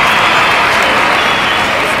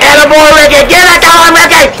 Attaboy, Ricky! Give it to him,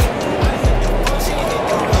 Ricky!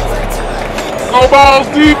 Go balls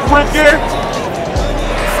deep, Ricky!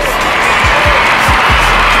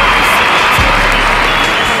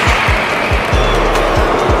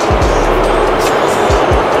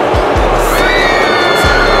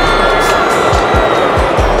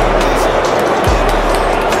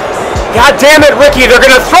 God damn it, Ricky, they're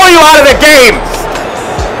gonna throw you out of the game!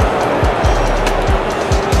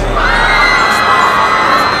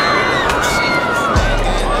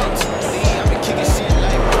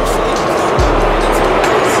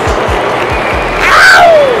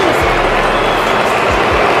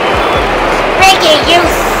 Ricky, you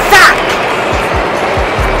suck!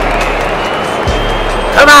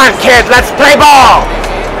 Come on, kids, let's play ball!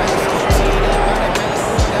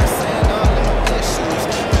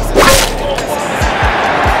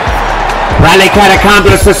 Rally Cat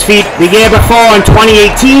accomplished this feat the year before in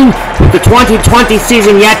 2018, with the 2020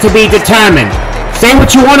 season yet to be determined. Say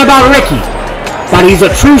what you want about Ricky, but he's a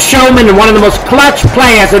true showman and one of the most clutch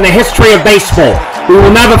players in the history of baseball. We will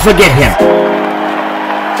never forget him.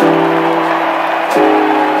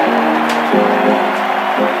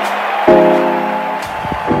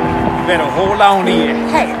 You better hold on to your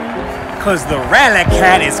hat, cause the Rally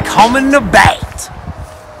Cat is coming to bat.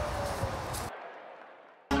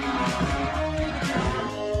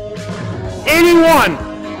 Anyone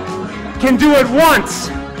can do it once,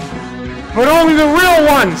 but only the real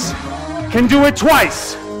ones can do it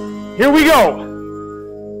twice. Here we go.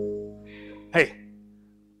 Hey,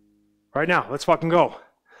 right now, let's fucking go.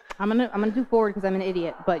 I'm gonna do forward because I'm an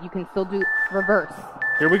idiot, but you can still do reverse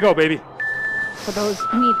Here we go, baby. for those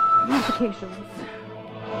who need notifications.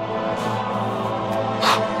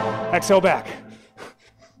 Exhale back.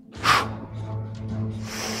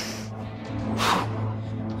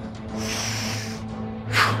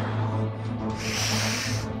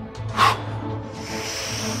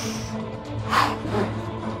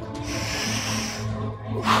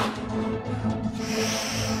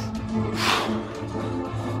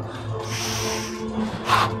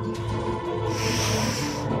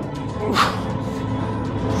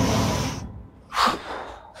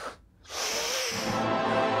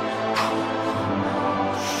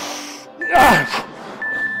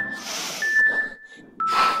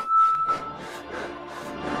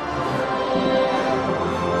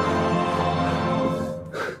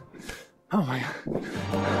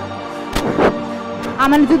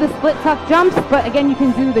 I'm gonna do the split tuck jumps, but again, you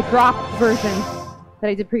can do the drop version that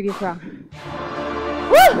I did previous round.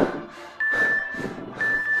 Woo!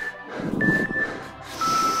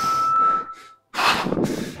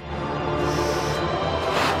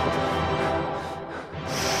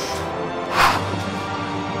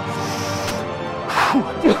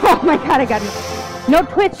 Oh my God, I got it. No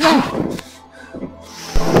twitch left.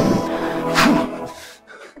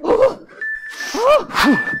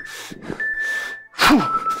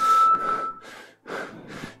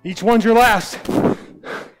 Each one's your last.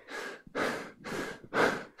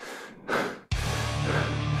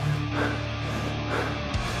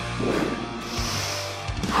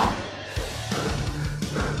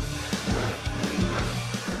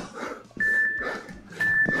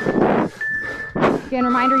 Again,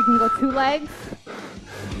 reminder, you can go 2 legs.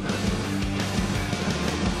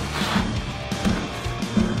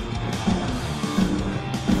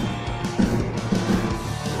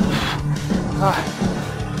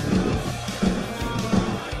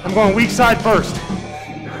 I'm going weak side first.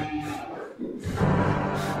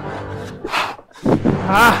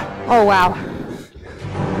 Oh, wow.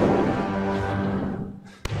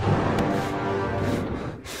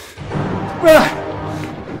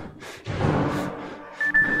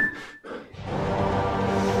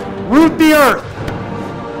 Root the earth.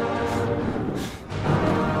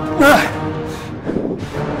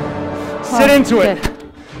 Sit into shit. it.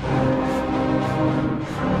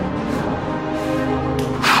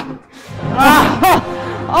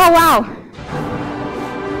 Oh, wow.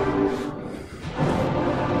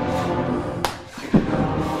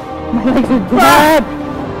 My legs are dead.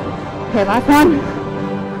 Okay, last one.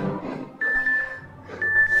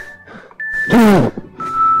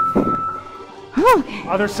 Okay.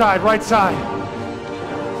 Other side, right side.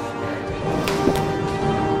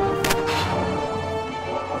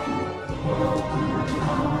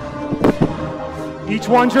 Each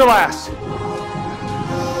one's your last.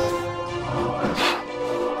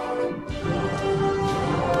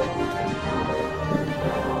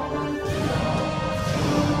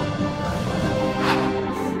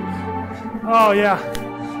 Oh, yeah.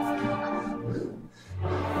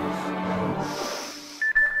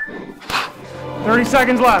 "30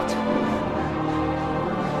 seconds left.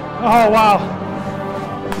 Oh, wow.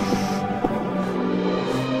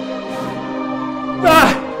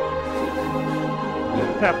 Ah!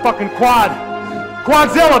 That fucking quad.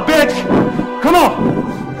 Quadzilla, bitch! Come on!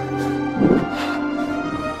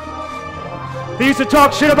 They used to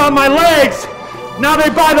talk shit about my legs. Now they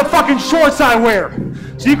buy the fucking shorts I wear.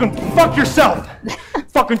 So you can fuck yourself.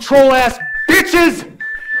 Fucking troll ass bitches!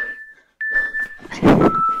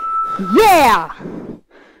 Yeah!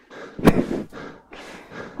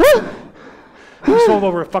 We sold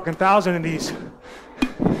over 1,000 of these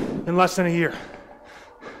in less than a year.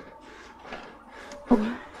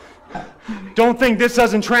 Don't think this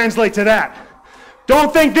doesn't translate to that.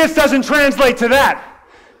 Don't think this doesn't translate to that.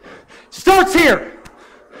 Starts here.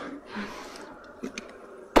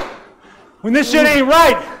 When this shit ain't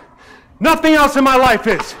right, nothing else in my life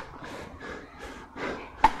is.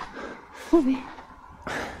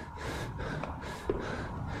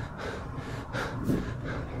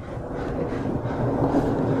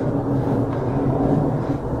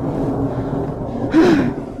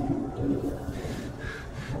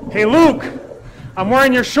 Hey Luke, I'm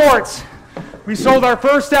wearing your shorts. We sold our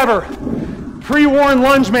first ever pre-worn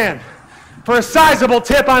lunge man for a sizable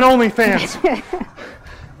tip on OnlyFans.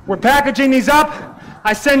 We're packaging these up.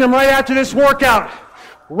 I send them right after this workout.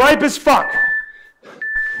 Ripe as fuck.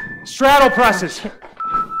 Straddle presses.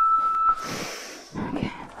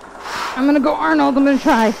 Okay. I'm gonna go Arnold, I'm gonna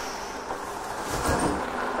try.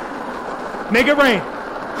 Make it rain.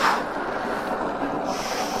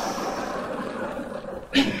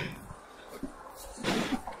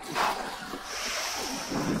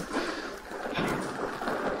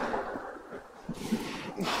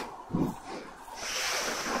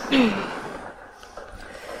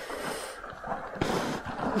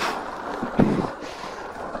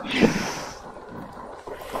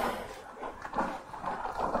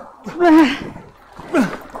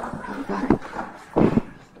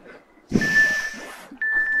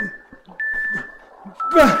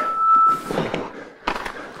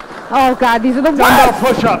 Oh God, these are the worst.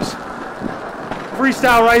 Dumbbell push-ups.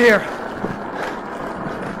 Freestyle right here.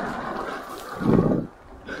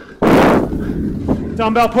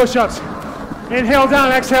 Dumbbell push-ups. Inhale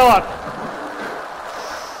down, exhale up.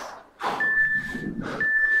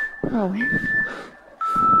 Oh.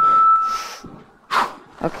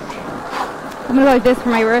 Okay. I'm gonna go like this for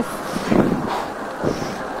my wrists.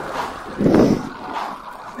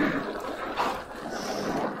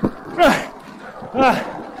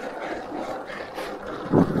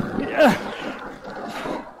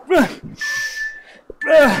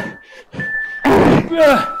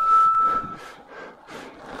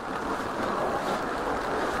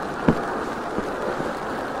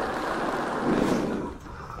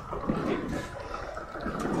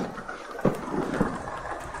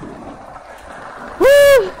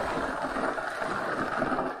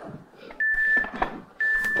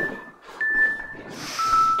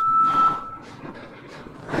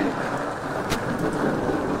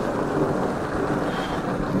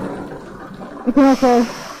 You can also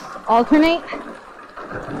alternate.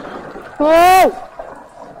 Oh!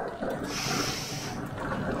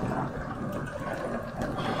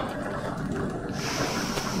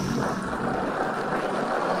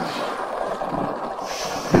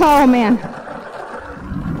 Oh man.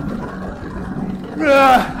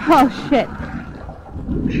 Oh shit.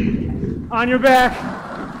 On your back.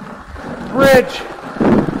 Bridge.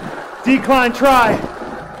 Decline try.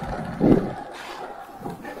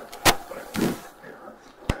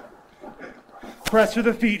 Press through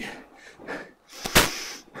the feet.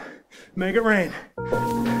 Make it rain.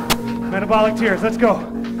 Metabolic tears. Let's go.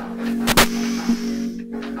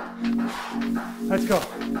 Let's go.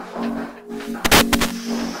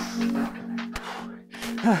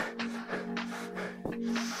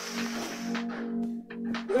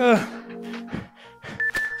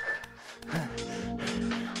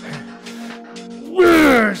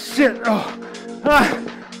 Shit. Oh.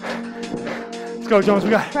 Let's go, Jones. We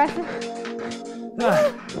got it. Press it.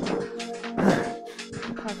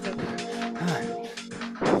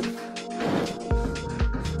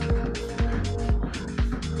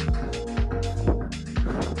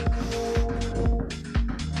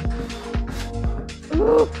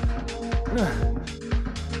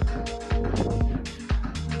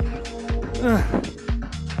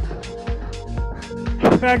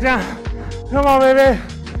 Back down. Come on, baby.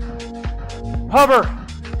 Hover.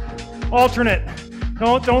 Alternate.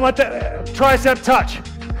 Don't let the tricep touch.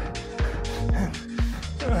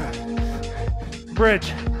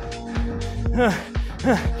 Bridge.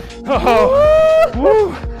 Oh.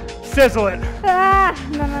 Woo. Sizzle it. No.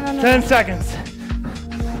 10 seconds.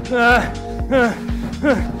 I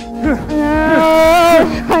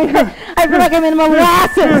feel like I'm in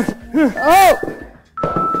molasses. Oh.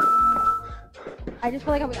 I just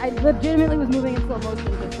feel like I legitimately was moving in slow motion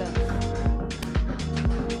just then.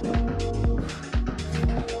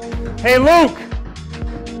 Hey, Luke.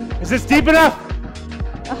 Is this deep enough?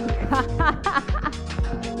 Oh, God.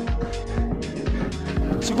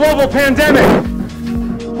 It's a global pandemic.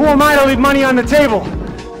 Who am I to leave money on the table?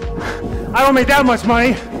 I don't make that much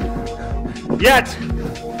money. Yet.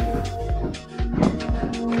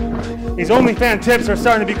 These OnlyFans tips are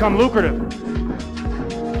starting to become lucrative.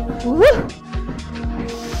 Woo.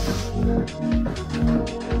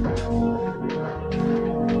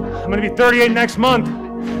 I'm gonna be 38 next month.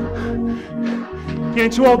 Getting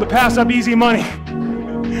too old to pass up easy money.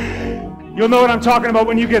 You'll know what I'm talking about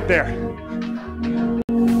when you get there.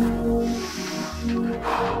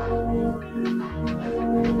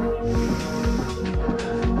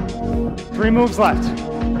 Three moves left.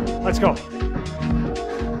 Let's go.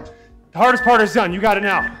 The hardest part is done. You got it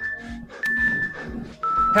now.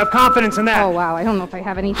 Have confidence in that. Oh wow, I don't know if I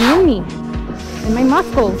have anything in me. In my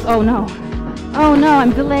muscles. Oh no. Oh no,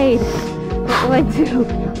 I'm delayed. What will I do?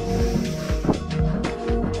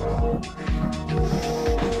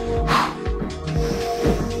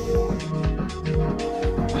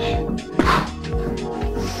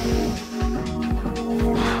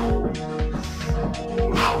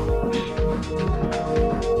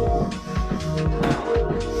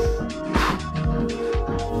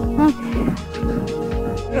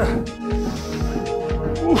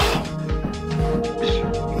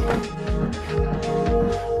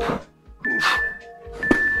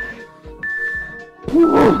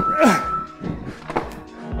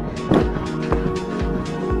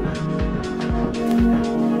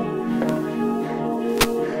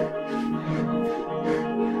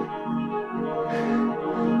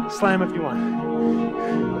 Slam if you want.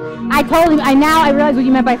 I told him, I realize what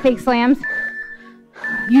you meant by fake slams.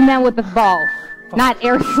 You meant with the ball, not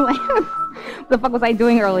air slams. What the fuck was I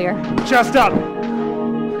doing earlier? Chest up.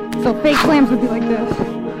 So fake slams would be like this.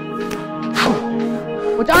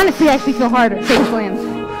 Which honestly actually feel harder, fake slams.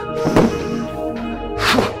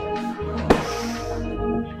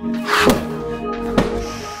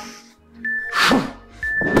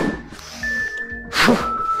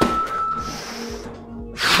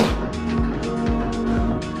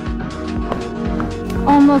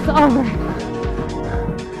 Almost over.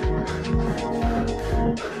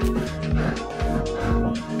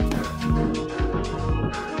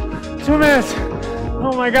 Two minutes.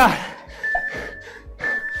 Oh my God.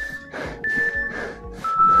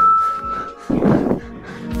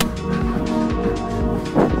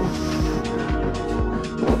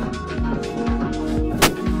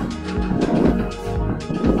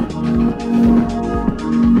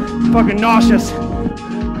 Fucking nauseous.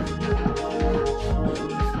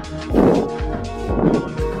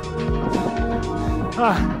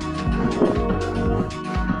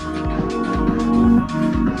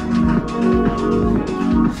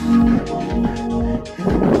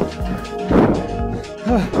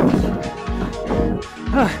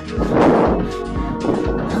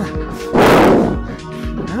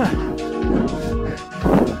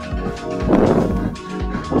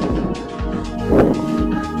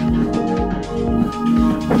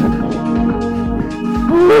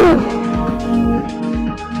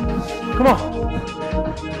 Come on.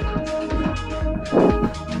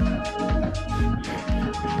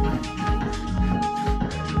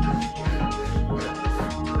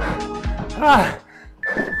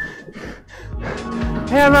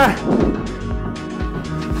 Hammer.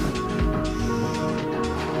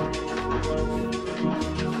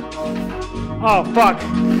 Oh, fuck.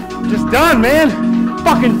 Just done, man.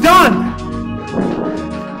 Fucking done.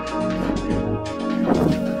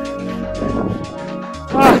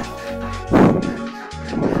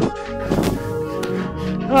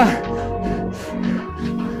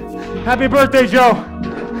 Happy birthday, Joe.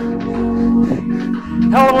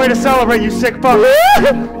 Hell of a way to celebrate, you sick fuck.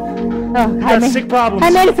 Oh, You got sick problems. I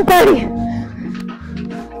made it to 30.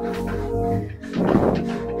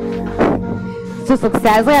 It just looks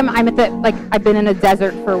sad. It's like I'm at the, like, I've been in a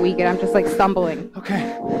desert for a week and I'm just like stumbling.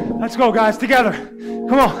 Okay, let's go, guys, together.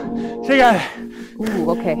 Come on, together. Ooh,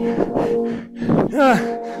 okay.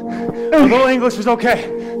 A little English is okay.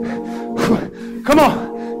 Come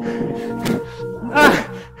on.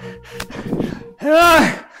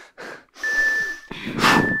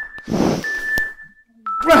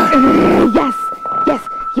 Yes, yes,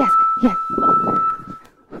 yes, yes.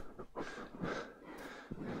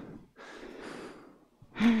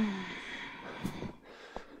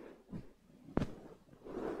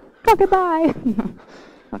 Oh, goodbye.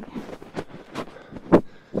 Okay.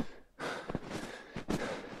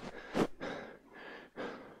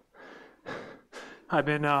 I've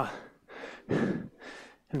been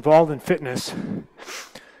involved in fitness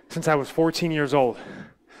since I was 14 years old.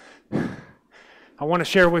 I want to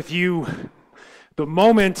share with you the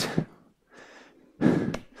moment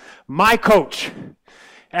my coach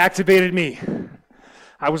activated me.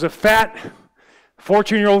 I was a fat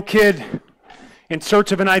 14-year-old kid in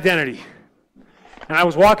search of an identity. And I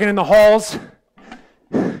was walking in the halls,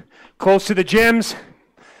 close to the gyms,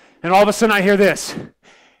 and all of a sudden I hear this.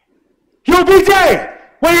 Yo, BJ,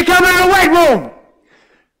 when you coming in the weight room?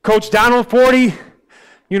 Coach Donald, 40,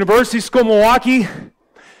 University School, Milwaukee.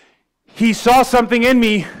 He saw something in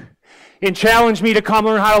me and challenged me to come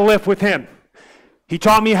learn how to lift with him. He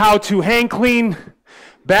taught me how to hang clean,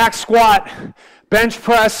 back squat, bench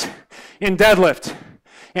press, and deadlift.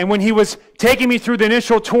 And when he was taking me through the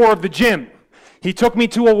initial tour of the gym, he took me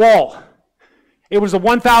to a wall. It was a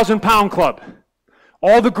 1,000-pound club.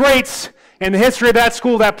 All the greats in the history of that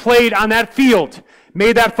school that played on that field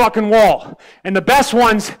made that fucking wall. And the best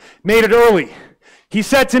ones made it early. He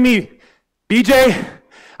said to me, BJ,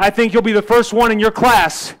 I think you'll be the first one in your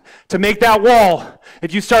class to make that wall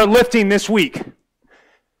if you start lifting this week.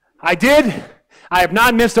 I did. I have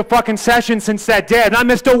not missed a fucking session since that day. I have not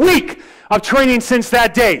missed a week of training since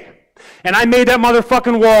that day. And I made that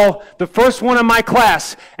motherfucking wall the first one in my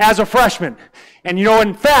class as a freshman. And you know,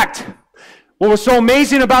 in fact, what was so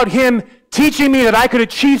amazing about him teaching me that I could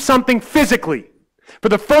achieve something physically for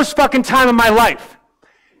the first fucking time in my life,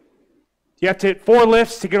 you have to hit 4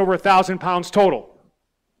 lifts to get over 1,000 pounds total.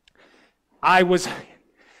 I was,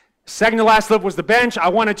 second to last lift was the bench. I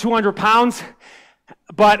wanted 200 pounds,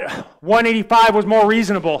 but 185 was more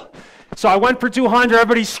reasonable. So I went for 200,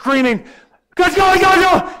 everybody's screaming, let's go, let's go, let's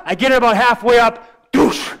go. I get it about halfway up,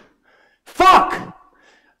 douche, fuck.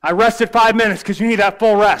 I rested 5 minutes because you need that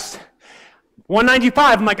full rest.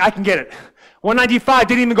 195, I'm like, I can get it. 195,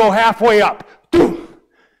 didn't even go halfway up. Boom.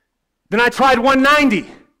 Then I tried 190.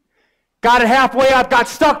 Got it halfway up, got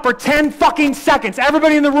stuck for 10 fucking seconds.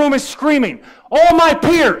 Everybody in the room is screaming. All my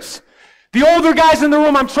peers, the older guys in the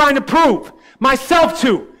room I'm trying to prove myself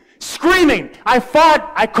to, screaming. I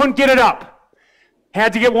fought, I couldn't get it up.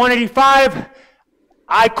 Had to get 185.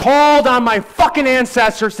 I called on my fucking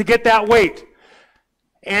ancestors to get that weight.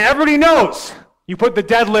 And everybody knows you put the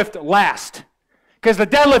deadlift last. Because the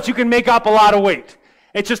deadlift, you can make up a lot of weight.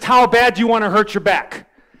 It's just how bad you want to hurt your back.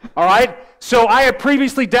 All right? So I had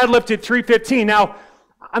previously deadlifted 315. Now,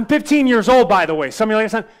 I'm 15 years old, by the way. Some of you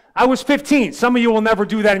like, I was 15. Some of you will never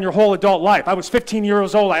do that in your whole adult life. I was 15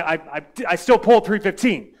 years old. I still pulled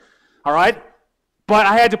 315. All right? But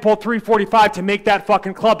I had to pull 345 to make that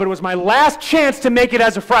fucking club. But it was my last chance to make it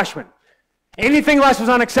as a freshman. Anything less was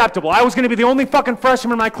unacceptable. I was going to be the only fucking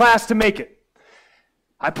freshman in my class to make it.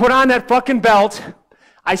 I put on that fucking belt.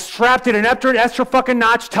 I strapped it an extra fucking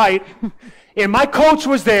notch tight. And my coach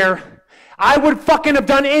was there. I would fucking have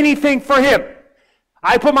done anything for him.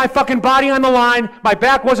 I put my fucking body on the line. My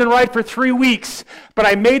back wasn't right for 3 weeks. But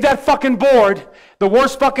I made that fucking board the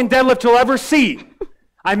worst fucking deadlift you'll ever see.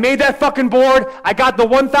 I made that fucking board. I got the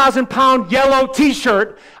 1,000-pound yellow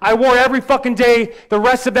t-shirt. I wore every fucking day the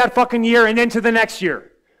rest of that fucking year and into the next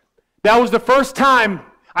year. That was the first time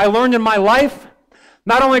I learned in my life,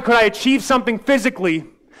 not only could I achieve something physically,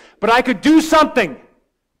 but I could do something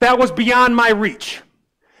that was beyond my reach.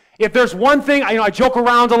 If there's one thing, I joke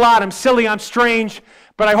around a lot, I'm silly, I'm strange,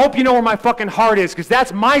 but I hope you know where my fucking heart is, because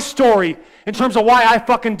that's my story in terms of why I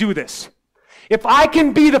fucking do this. If I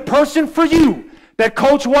can be the person for you that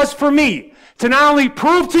coach was for me, to not only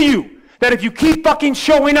prove to you that if you keep fucking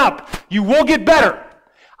showing up, you will get better,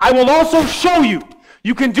 I will also show you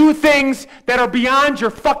you can do things that are beyond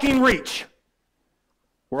your fucking reach.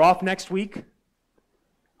 We're off next week.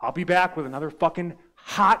 I'll be back with another fucking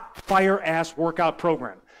hot fire-ass workout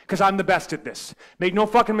program, because I'm the best at this. Make no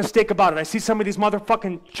fucking mistake about it. I see some of these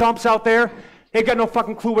motherfucking chumps out there. They got no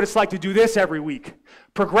fucking clue what it's like to do this every week.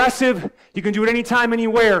 Progressive, you can do it anytime,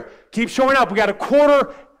 anywhere. Keep showing up. We got a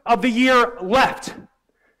quarter of the year left.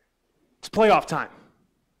 It's playoff time.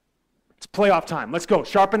 It's playoff time. Let's go.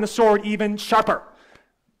 Sharpen the sword even sharper.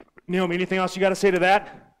 Naomi, anything else you got to say to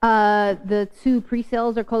that? The 2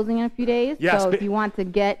 pre-sales are closing in a few days. Yes, so if you want to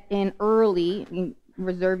get in early, you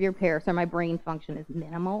reserve your pair. So my brain function is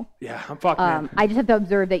minimal. Yeah, I'm fucked, man. I just have to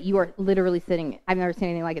observe that you are literally sitting. I've never seen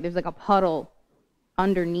anything like it. There's like a puddle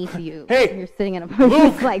underneath you. Hey, you're sitting in a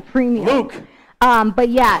Luke, it's like premium. Luke. But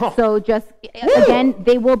yeah, so just again,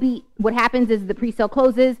 they will be. What happens is the pre-sale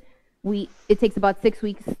closes. It takes about 6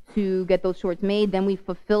 weeks to get those shorts made. Then we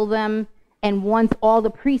fulfill them, and once all the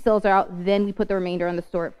pre-sales are out, then we put the remainder on the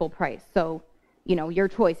store at full price. So, your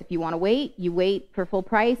choice. If you want to wait, you wait for full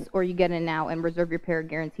price, or you get in now and reserve your pair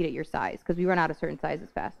guaranteed at your size, because we run out of certain sizes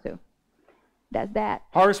fast too. That's that.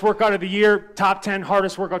 Hardest workout of the year, top 10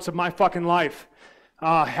 hardest workouts of my fucking life.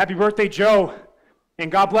 Happy birthday, Joe.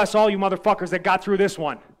 And God bless all you motherfuckers that got through this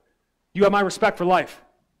one. You have my respect for life.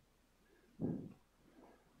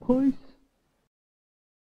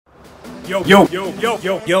 Yo,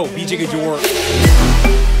 BJ Gaddour.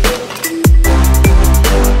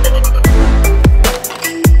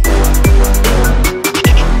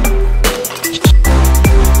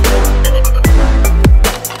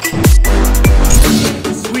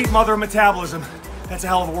 Sweet mother of metabolism. That's a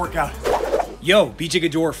hell of a workout. Yo, BJ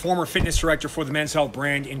Gaddour, former fitness director for the Men's Health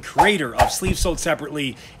brand and creator of Sleeves Sold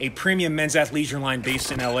Separately, a premium men's athleisure line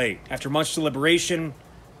based in LA. After much deliberation,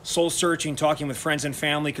 soul-searching, talking with friends and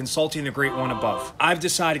family, consulting the great one above, I've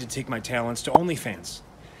decided to take my talents to OnlyFans.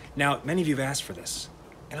 Now, many of you have asked for this,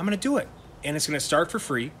 and I'm going to do it. And it's going to start for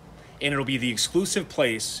free, and it'll be the exclusive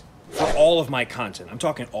place for all of my content. I'm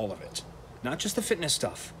talking all of it. Not just the fitness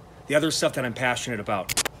stuff, the other stuff that I'm passionate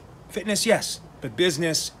about. Fitness, yes, but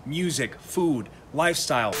business, music, food,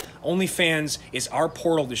 lifestyle. OnlyFans is our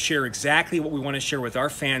portal to share exactly what we want to share with our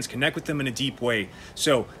fans, connect with them in a deep way.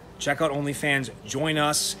 So check out OnlyFans, join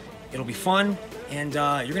us. It'll be fun, and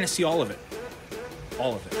you're going to see all of it.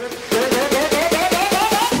 All of it.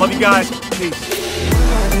 Love you guys. Peace.